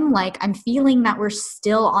time, like I'm feeling that we're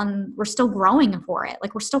still growing for it.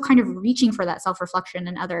 Like we're still kind of reaching for that self-reflection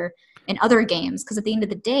in other games. Cause at the end of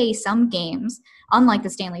the day, some games, unlike the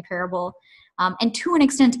Stanley Parable, and to an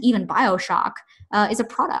extent, even Bioshock is a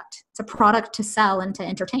product. It's a product to sell and to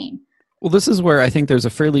entertain. Well, this is where I think there's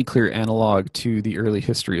a fairly clear analog to the early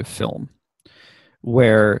history of film,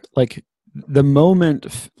 where like the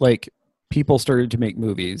moment like people started to make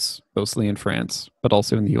movies, mostly in France, but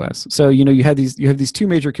also in the US. So, you have these two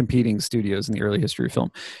major competing studios in the early history of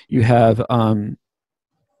film. You have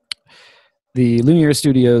the Lumiere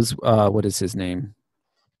Studios, what is his name?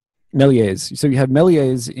 Méliès. So you had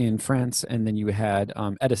Méliès in France, and then you had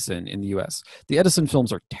Edison in the US. The Edison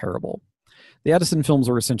films are terrible. the Edison films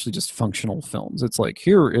were essentially just functional films. It's like,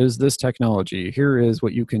 here is this technology, here is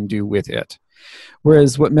what you can do with it.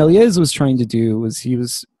 Whereas what Méliès was trying to do was he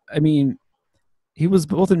was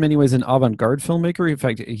both in many ways an avant-garde filmmaker. In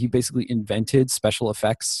fact, he basically invented special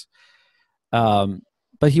effects.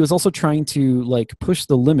 But he was also trying to like push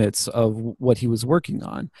the limits of what he was working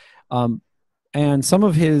on. And some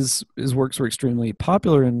of his works were extremely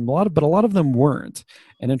popular, and a lot of them weren't.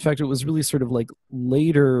 And in fact, it was really sort of like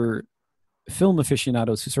later film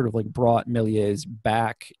aficionados who sort of like brought Méliès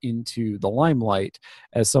back into the limelight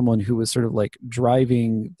as someone who was sort of like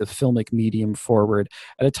driving the filmic medium forward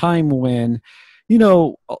at a time when, you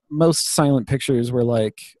know, most silent pictures were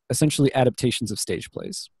like essentially adaptations of stage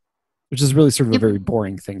plays, which is really sort of a very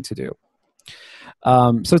boring thing to do.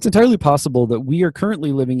 So it's entirely possible that we are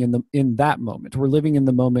currently living in that moment. We're living in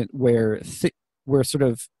the moment where sort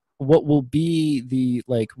of what will be the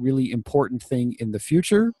like really important thing in the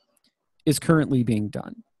future is currently being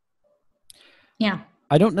done. Yeah.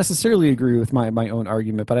 I don't necessarily agree with my own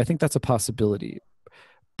argument, but I think that's a possibility.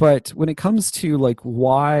 But when it comes to like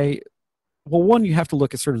why, well, one, you have to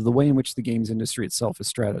look at sort of the way in which the games industry itself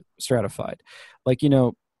is stratified. Like, you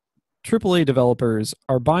know, AAA developers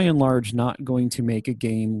are by and large not going to make a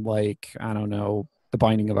game like, I don't know, The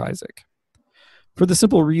Binding of Isaac. For the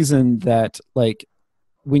simple reason that, like,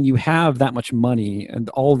 when you have that much money and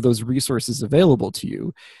all of those resources available to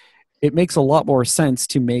you, it makes a lot more sense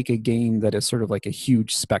to make a game that is sort of like a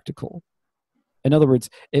huge spectacle. In other words,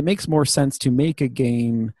 it makes more sense to make a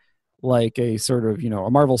game like a sort of, you know, a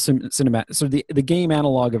Marvel cinematic, so the game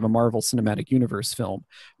analog of a Marvel Cinematic Universe film,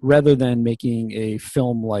 rather than making a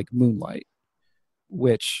film like Moonlight,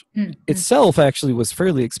 which itself actually was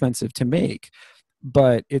fairly expensive to make,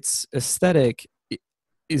 but its aesthetic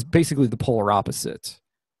is basically the polar opposite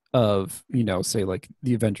of, you know, say like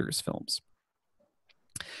the Avengers films.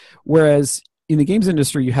 Whereas in the games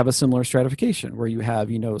industry, you have a similar stratification where you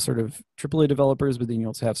have, you know, sort of AAA developers, but then you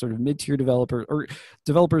also have sort of mid-tier developers or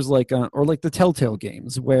developers like, or like the Telltale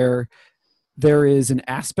games, where there is an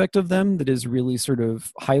aspect of them that is really sort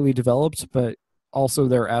of highly developed, but also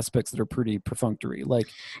there are aspects that are pretty perfunctory. Like,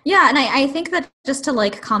 yeah, and I think that just to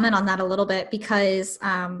like comment on that a little bit, because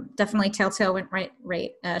definitely Telltale went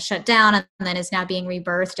shut down and then is now being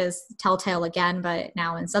rebirthed as Telltale again, but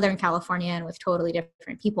now in Southern California and with totally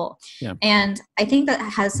different people. Yeah. And I think that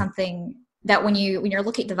has something that when you're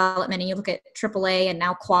looking at development and you look at AAA and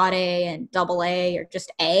now quad A and double A or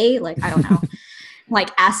just A, like I don't know, like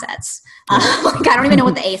assets. Like I don't even know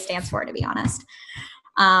what the A stands for, to be honest.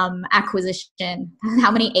 Acquisition.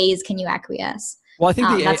 How many A's can you acquiesce? Well, I think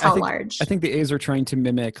large. I think the A's are trying to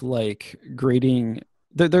mimic like grading.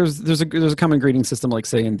 There's a common grading system, like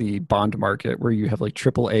say in the bond market, where you have like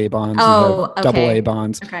AAA bonds, double A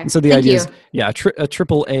bonds. Okay. And so the idea is, yeah, a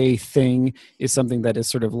AAA thing is something that is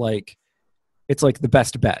sort of like, it's like the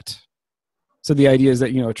best bet. So the idea is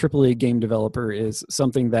that, you know, a AAA game developer is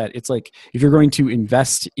something that it's like, if you're going to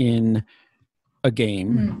invest in a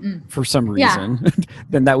game for some reason,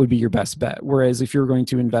 then that would be your best bet. Whereas if you're going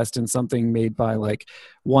to invest in something made by like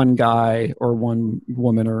one guy or one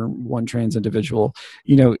woman or one trans individual,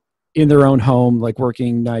 you know, in their own home, like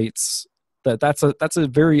working nights, that's a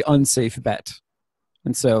very unsafe bet.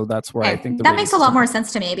 And so that's where I think that makes a lot more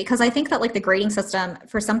sense to me, because I think that like the grading system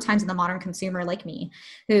for sometimes in the modern consumer like me,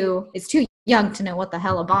 who is too young to know what the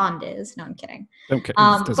hell a bond is. No, I'm kidding. Okay.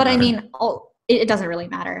 But I mean, it doesn't really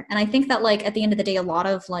matter. And I think that like at the end of the day, a lot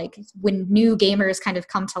of like when new gamers kind of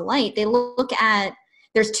come to light, they look at,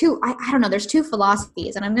 there's two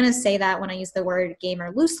philosophies. And I'm going to say that when I use the word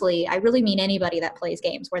gamer loosely, I really mean anybody that plays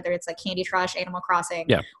games, whether it's like Candy Crush, Animal Crossing,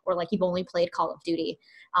 or like you've only played Call of Duty.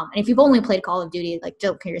 And if you've only played Call of Duty, like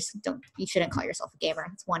you shouldn't call yourself a gamer.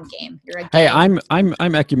 It's one game. You're a game. Hey,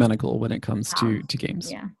 I'm ecumenical when it comes to games.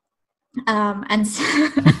 Yeah. And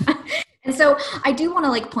so I do want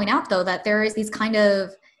to like point out though that there's these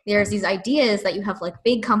ideas that you have like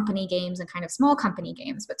big company games and kind of small company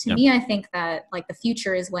games. But to me, I think that like the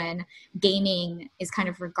future is when gaming is kind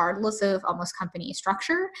of regardless of almost company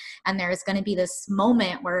structure. And there's going to be this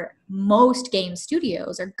moment where most game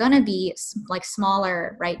studios are going to be like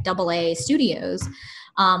smaller, right? AA studios.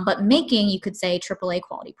 But making, you could say, AAA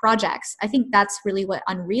quality projects. I think that's really what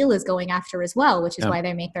Unreal is going after as well, which is why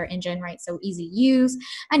they make their engine, right, so easy to use,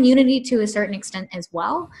 and Unity to a certain extent as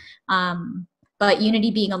well. But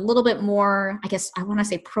Unity being a little bit more, I guess I want to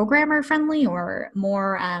say programmer friendly, or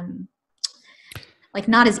more like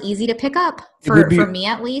not as easy to pick up for me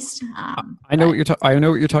at least. I know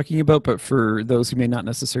what you're talking about, but for those who may not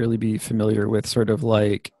necessarily be familiar with sort of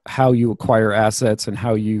like how you acquire assets and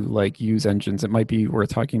how you like use engines, it might be worth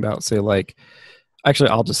talking about, say like Actually,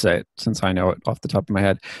 I'll just say it since I know it off the top of my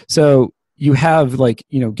head. So you have like,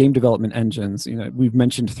 game development engines. We've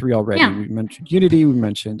mentioned 3 already. Yeah. We mentioned Unity. We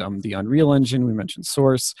mentioned the Unreal Engine. We mentioned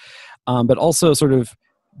Source. But also sort of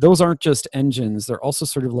those aren't just engines. They're also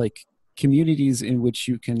sort of like communities in which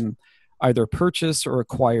you can either purchase or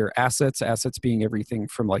acquire assets being everything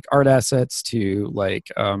from like art assets to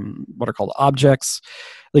like what are called objects,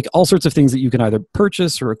 like all sorts of things that you can either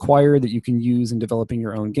purchase or acquire that you can use in developing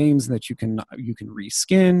your own games, and that you can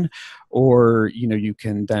reskin, or you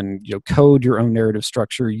can then code your own narrative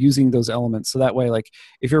structure using those elements. So that way, like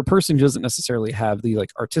if you're a person who doesn't necessarily have the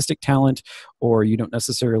like artistic talent, or you're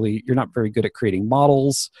not very good at creating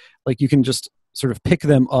models, like you can just sort of pick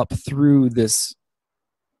them up through this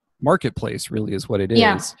marketplace, really is what it is.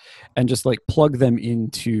 Yeah. And just like plug them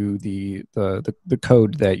into the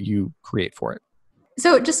code that you create for it.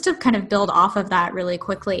 So just to kind of build off of that really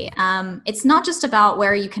quickly, it's not just about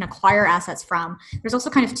where you can acquire assets from. There's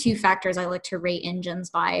also kind of 2 factors I like to rate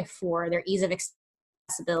engines by for their ease of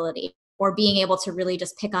accessibility, or being able to really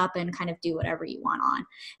just pick up and kind of do whatever you want on.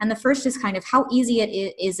 And the first is kind of how easy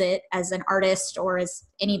is it as an artist, or as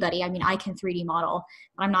anybody. I mean, I can 3D model,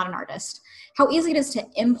 but I'm not an artist. How easy it is to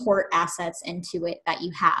import assets into it that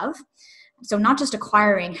you have. So not just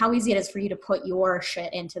acquiring, how easy it is for you to put your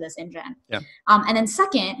shit into this engine. Yeah. And then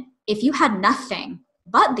second, if you had nothing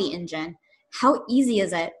but the engine, how easy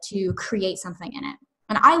is it to create something in it?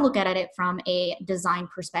 And I look at it from a design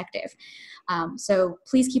perspective. So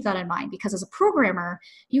please keep that in mind, because as a programmer,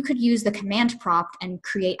 you could use the command prompt and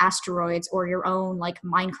create asteroids or your own like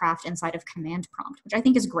Minecraft inside of command prompt, which I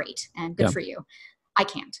think is great and good for you. I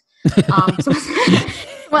can't.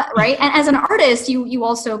 Right? And as an artist, you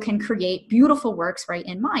also can create beautiful works, right,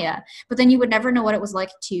 in Maya, but then you would never know what it was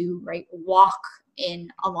like to, right, walk in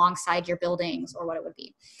alongside your buildings, or what it would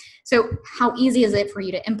be. So how easy is it for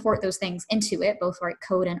you to import those things into it, both right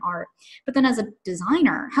code and art? But then as a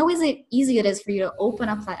designer, how easy it is for you to open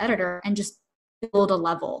up that editor and just build a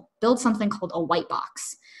level, build something called a white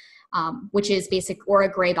box, which is basic, or a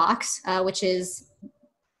gray box, which is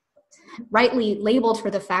rightly labeled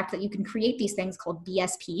for the fact that you can create these things called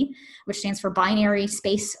BSP, which stands for binary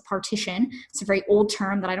space partition. It's a very old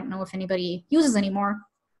term that I don't know if anybody uses anymore.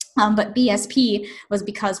 But BSP was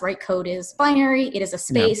because, right, code is binary, it is a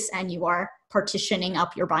space, and you are partitioning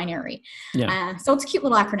up your binary. So it's a cute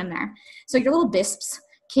little acronym there. So your little BISPs,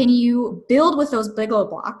 can you build with those big old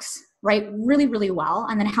blocks, right, really, really well?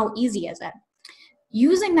 And then how easy is it?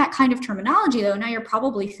 Using that kind of terminology, though, now you're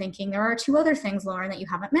probably thinking there are 2 other things, Lauren, that you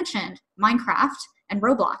haven't mentioned: Minecraft and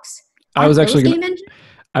Roblox. I was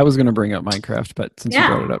going to bring up Minecraft, but since you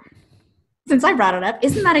brought it up. Since I brought it up,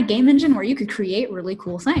 isn't that a game engine where you could create really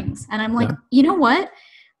cool things? And I'm like, you know what?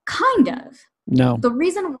 Kind of. No. The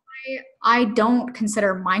reason why I don't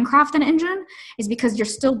consider Minecraft an engine is because you're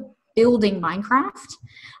still building Minecraft.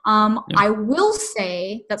 I will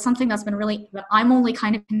say that something that I'm only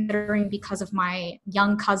kind of considering because of my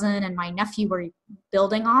young cousin and my nephew were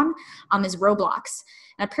building on, is Roblox.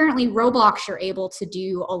 And apparently Roblox, you're able to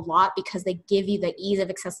do a lot because they give you the ease of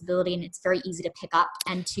accessibility, and it's very easy to pick up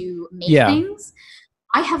and to make things.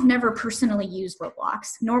 I have never personally used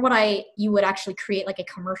Roblox, nor would you would actually create like a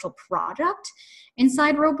commercial project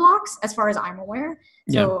inside Roblox, as far as I'm aware.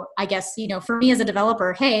 So I guess, for me as a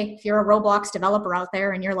developer, hey, if you're a Roblox developer out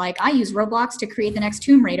there and you're like, I use Roblox to create the next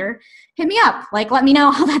Tomb Raider, hit me up. Like, let me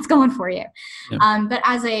know how that's going for you. But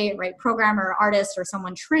as a programmer, artist, or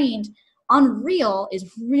someone trained, Unreal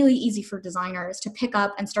is really easy for designers to pick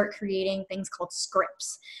up and start creating things called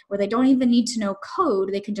scripts, where they don't even need to know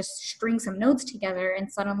code. They can just string some nodes together, and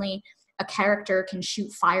suddenly a character can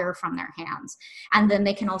shoot fire from their hands. And then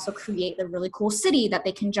they can also create the really cool city that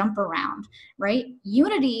they can jump around, right?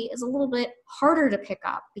 Unity is a little bit harder to pick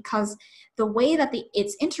up because the way that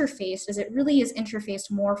it's interfaced is it really is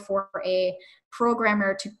interfaced more for a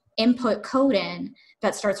programmer to input code in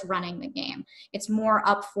that starts running the game. It's more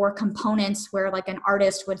up for components where like an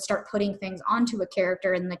artist would start putting things onto a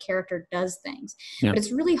character and the character does things. But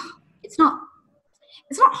it's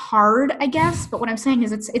not hard, I guess, but what I'm saying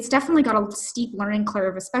is it's definitely got a steep learning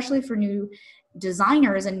curve, especially for new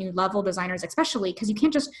designers and new level designers, especially because you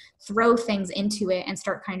can't just throw things into it and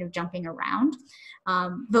start kind of jumping around.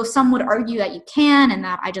 Though some would argue that you can, and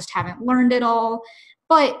that I just haven't learned it all.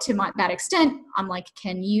 But to that extent, I'm like,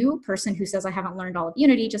 can you, person who says I haven't learned all of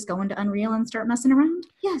Unity, just go into Unreal and start messing around?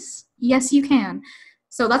 Yes, you can.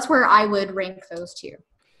 So that's where I would rank those 2.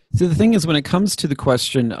 So the thing is, when it comes to the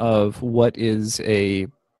question of what is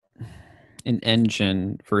an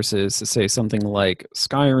engine versus, say, something like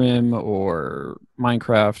Skyrim or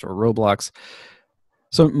Minecraft or Roblox,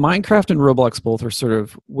 So Minecraft and Roblox both are sort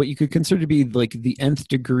of what you could consider to be like the nth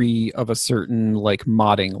degree of a certain like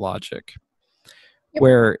modding logic,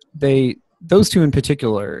 where those two in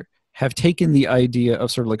particular have taken the idea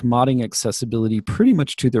of sort of like modding accessibility pretty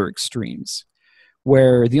much to their extremes,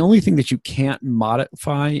 where the only thing that you can't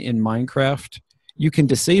modify in Minecraft, you can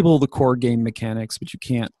disable the core game mechanics, but you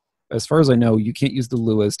can't, as far as I know, you can't use the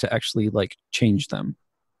Luas to actually like change them.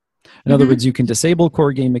 In other words, you can disable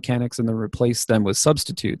core game mechanics and then replace them with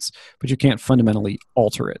substitutes, but you can't fundamentally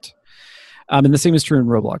alter it. And the same is true in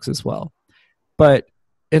Roblox as well. But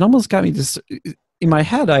it almost got me just, in my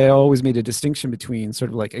head, I always made a distinction between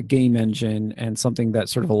sort of like a game engine and something that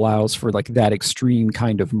sort of allows for like that extreme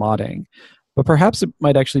kind of modding. But perhaps it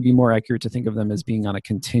might actually be more accurate to think of them as being on a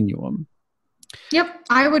continuum. Yep,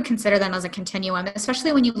 I would consider them as a continuum,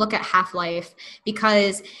 especially when you look at Half-Life,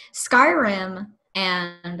 because Skyrim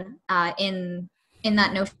and in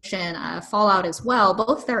that notion, Fallout as well,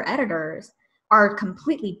 both their editors are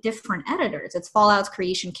completely different editors. It's Fallout's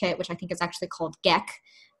creation kit, which I think is actually called GECK,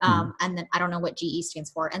 and then I don't know what GE stands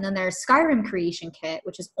for. And then there's Skyrim creation kit,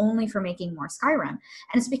 which is only for making more Skyrim. And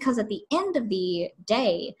it's because at the end of the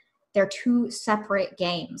day, they're two separate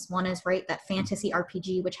games. One is, right, that fantasy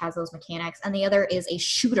RPG, which has those mechanics, and the other is a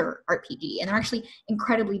shooter RPG. And they're actually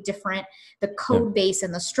incredibly different. The code base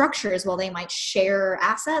and the structures, while they might share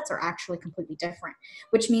assets, are actually completely different,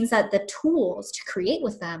 which means that the tools to create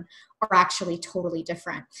with them are actually totally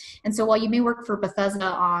different. And so while you may work for Bethesda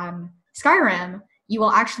on Skyrim, you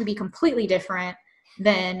will actually be completely different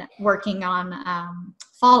than working on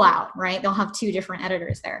Fallout, right? They'll have two different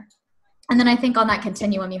editors there. And then I think on that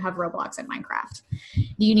continuum, you have Roblox and Minecraft.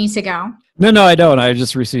 Do you need to go? No, I don't. I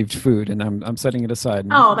just received food, and I'm setting it aside.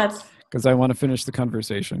 Oh, that's because I want to finish the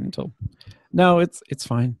conversation until. No, it's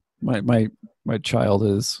fine. My child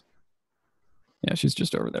is. Yeah, she's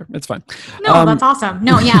just over there. It's fine. No, that's awesome.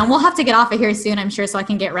 No, yeah, and we'll have to get off of here soon, I'm sure, so I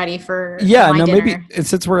can get ready for my dinner. Maybe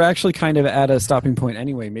since we're actually kind of at a stopping point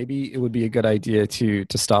anyway, maybe it would be a good idea to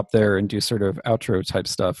stop there and do sort of outro type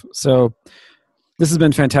stuff. So. This has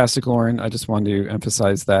been fantastic, Lauren. I just wanted to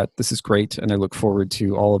emphasize that this is great, and I look forward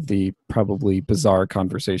to all of the probably bizarre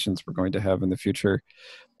conversations we're going to have in the future.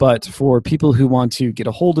 But for people who want to get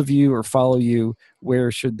a hold of you or follow you,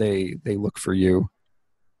 where should they look for you?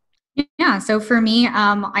 Yeah, so for me,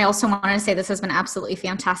 I also wanted to say this has been absolutely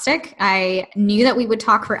fantastic. I knew that we would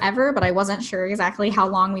talk forever, but I wasn't sure exactly how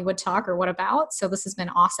long we would talk or what about, so this has been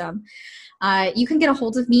awesome. You can get a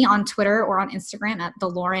hold of me on Twitter or on Instagram at the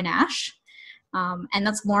Lauryn Ash. And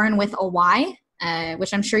that's Lauren with a Y,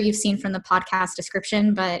 which I'm sure you've seen from the podcast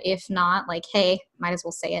description, but if not, like, hey, might as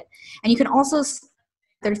well say it. And you can also see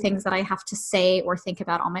other things that I have to say or think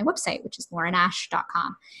about on my website, which is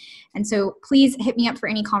laurenash.com. And so please hit me up for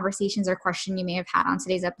any conversations or question you may have had on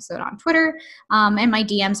today's episode on Twitter. And my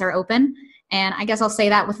DMs are open. And I guess I'll say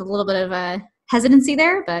that with a little bit of a hesitancy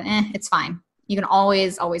there, but it's fine. You can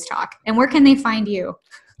always talk. And where can they find you?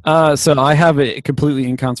 So I have a completely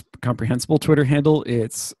incomprehensible Twitter handle.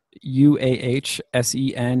 It's UAHSENAA.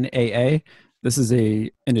 This is an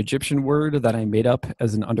Egyptian word that I made up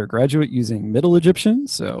as an undergraduate using Middle Egyptian.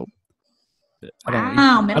 So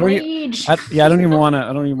Middle Age. I don't even want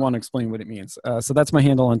to explain what it means. So that's my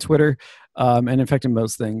handle on Twitter. And in fact, in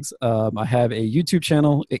most things, I have a YouTube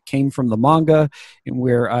channel. It came from the manga, in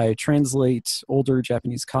where I translate older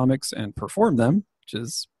Japanese comics and perform them, which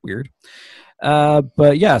is weird.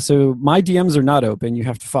 But yeah, so my DMs are not open. You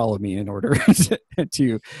have to follow me in order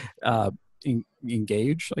to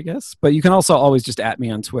engage, I guess. But you can also always just @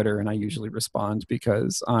 me on Twitter, and I usually respond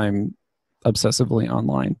because I'm obsessively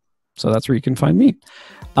online. So that's where you can find me.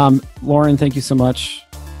 Lauren, thank you so much.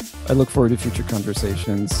 I look forward to future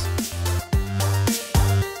conversations.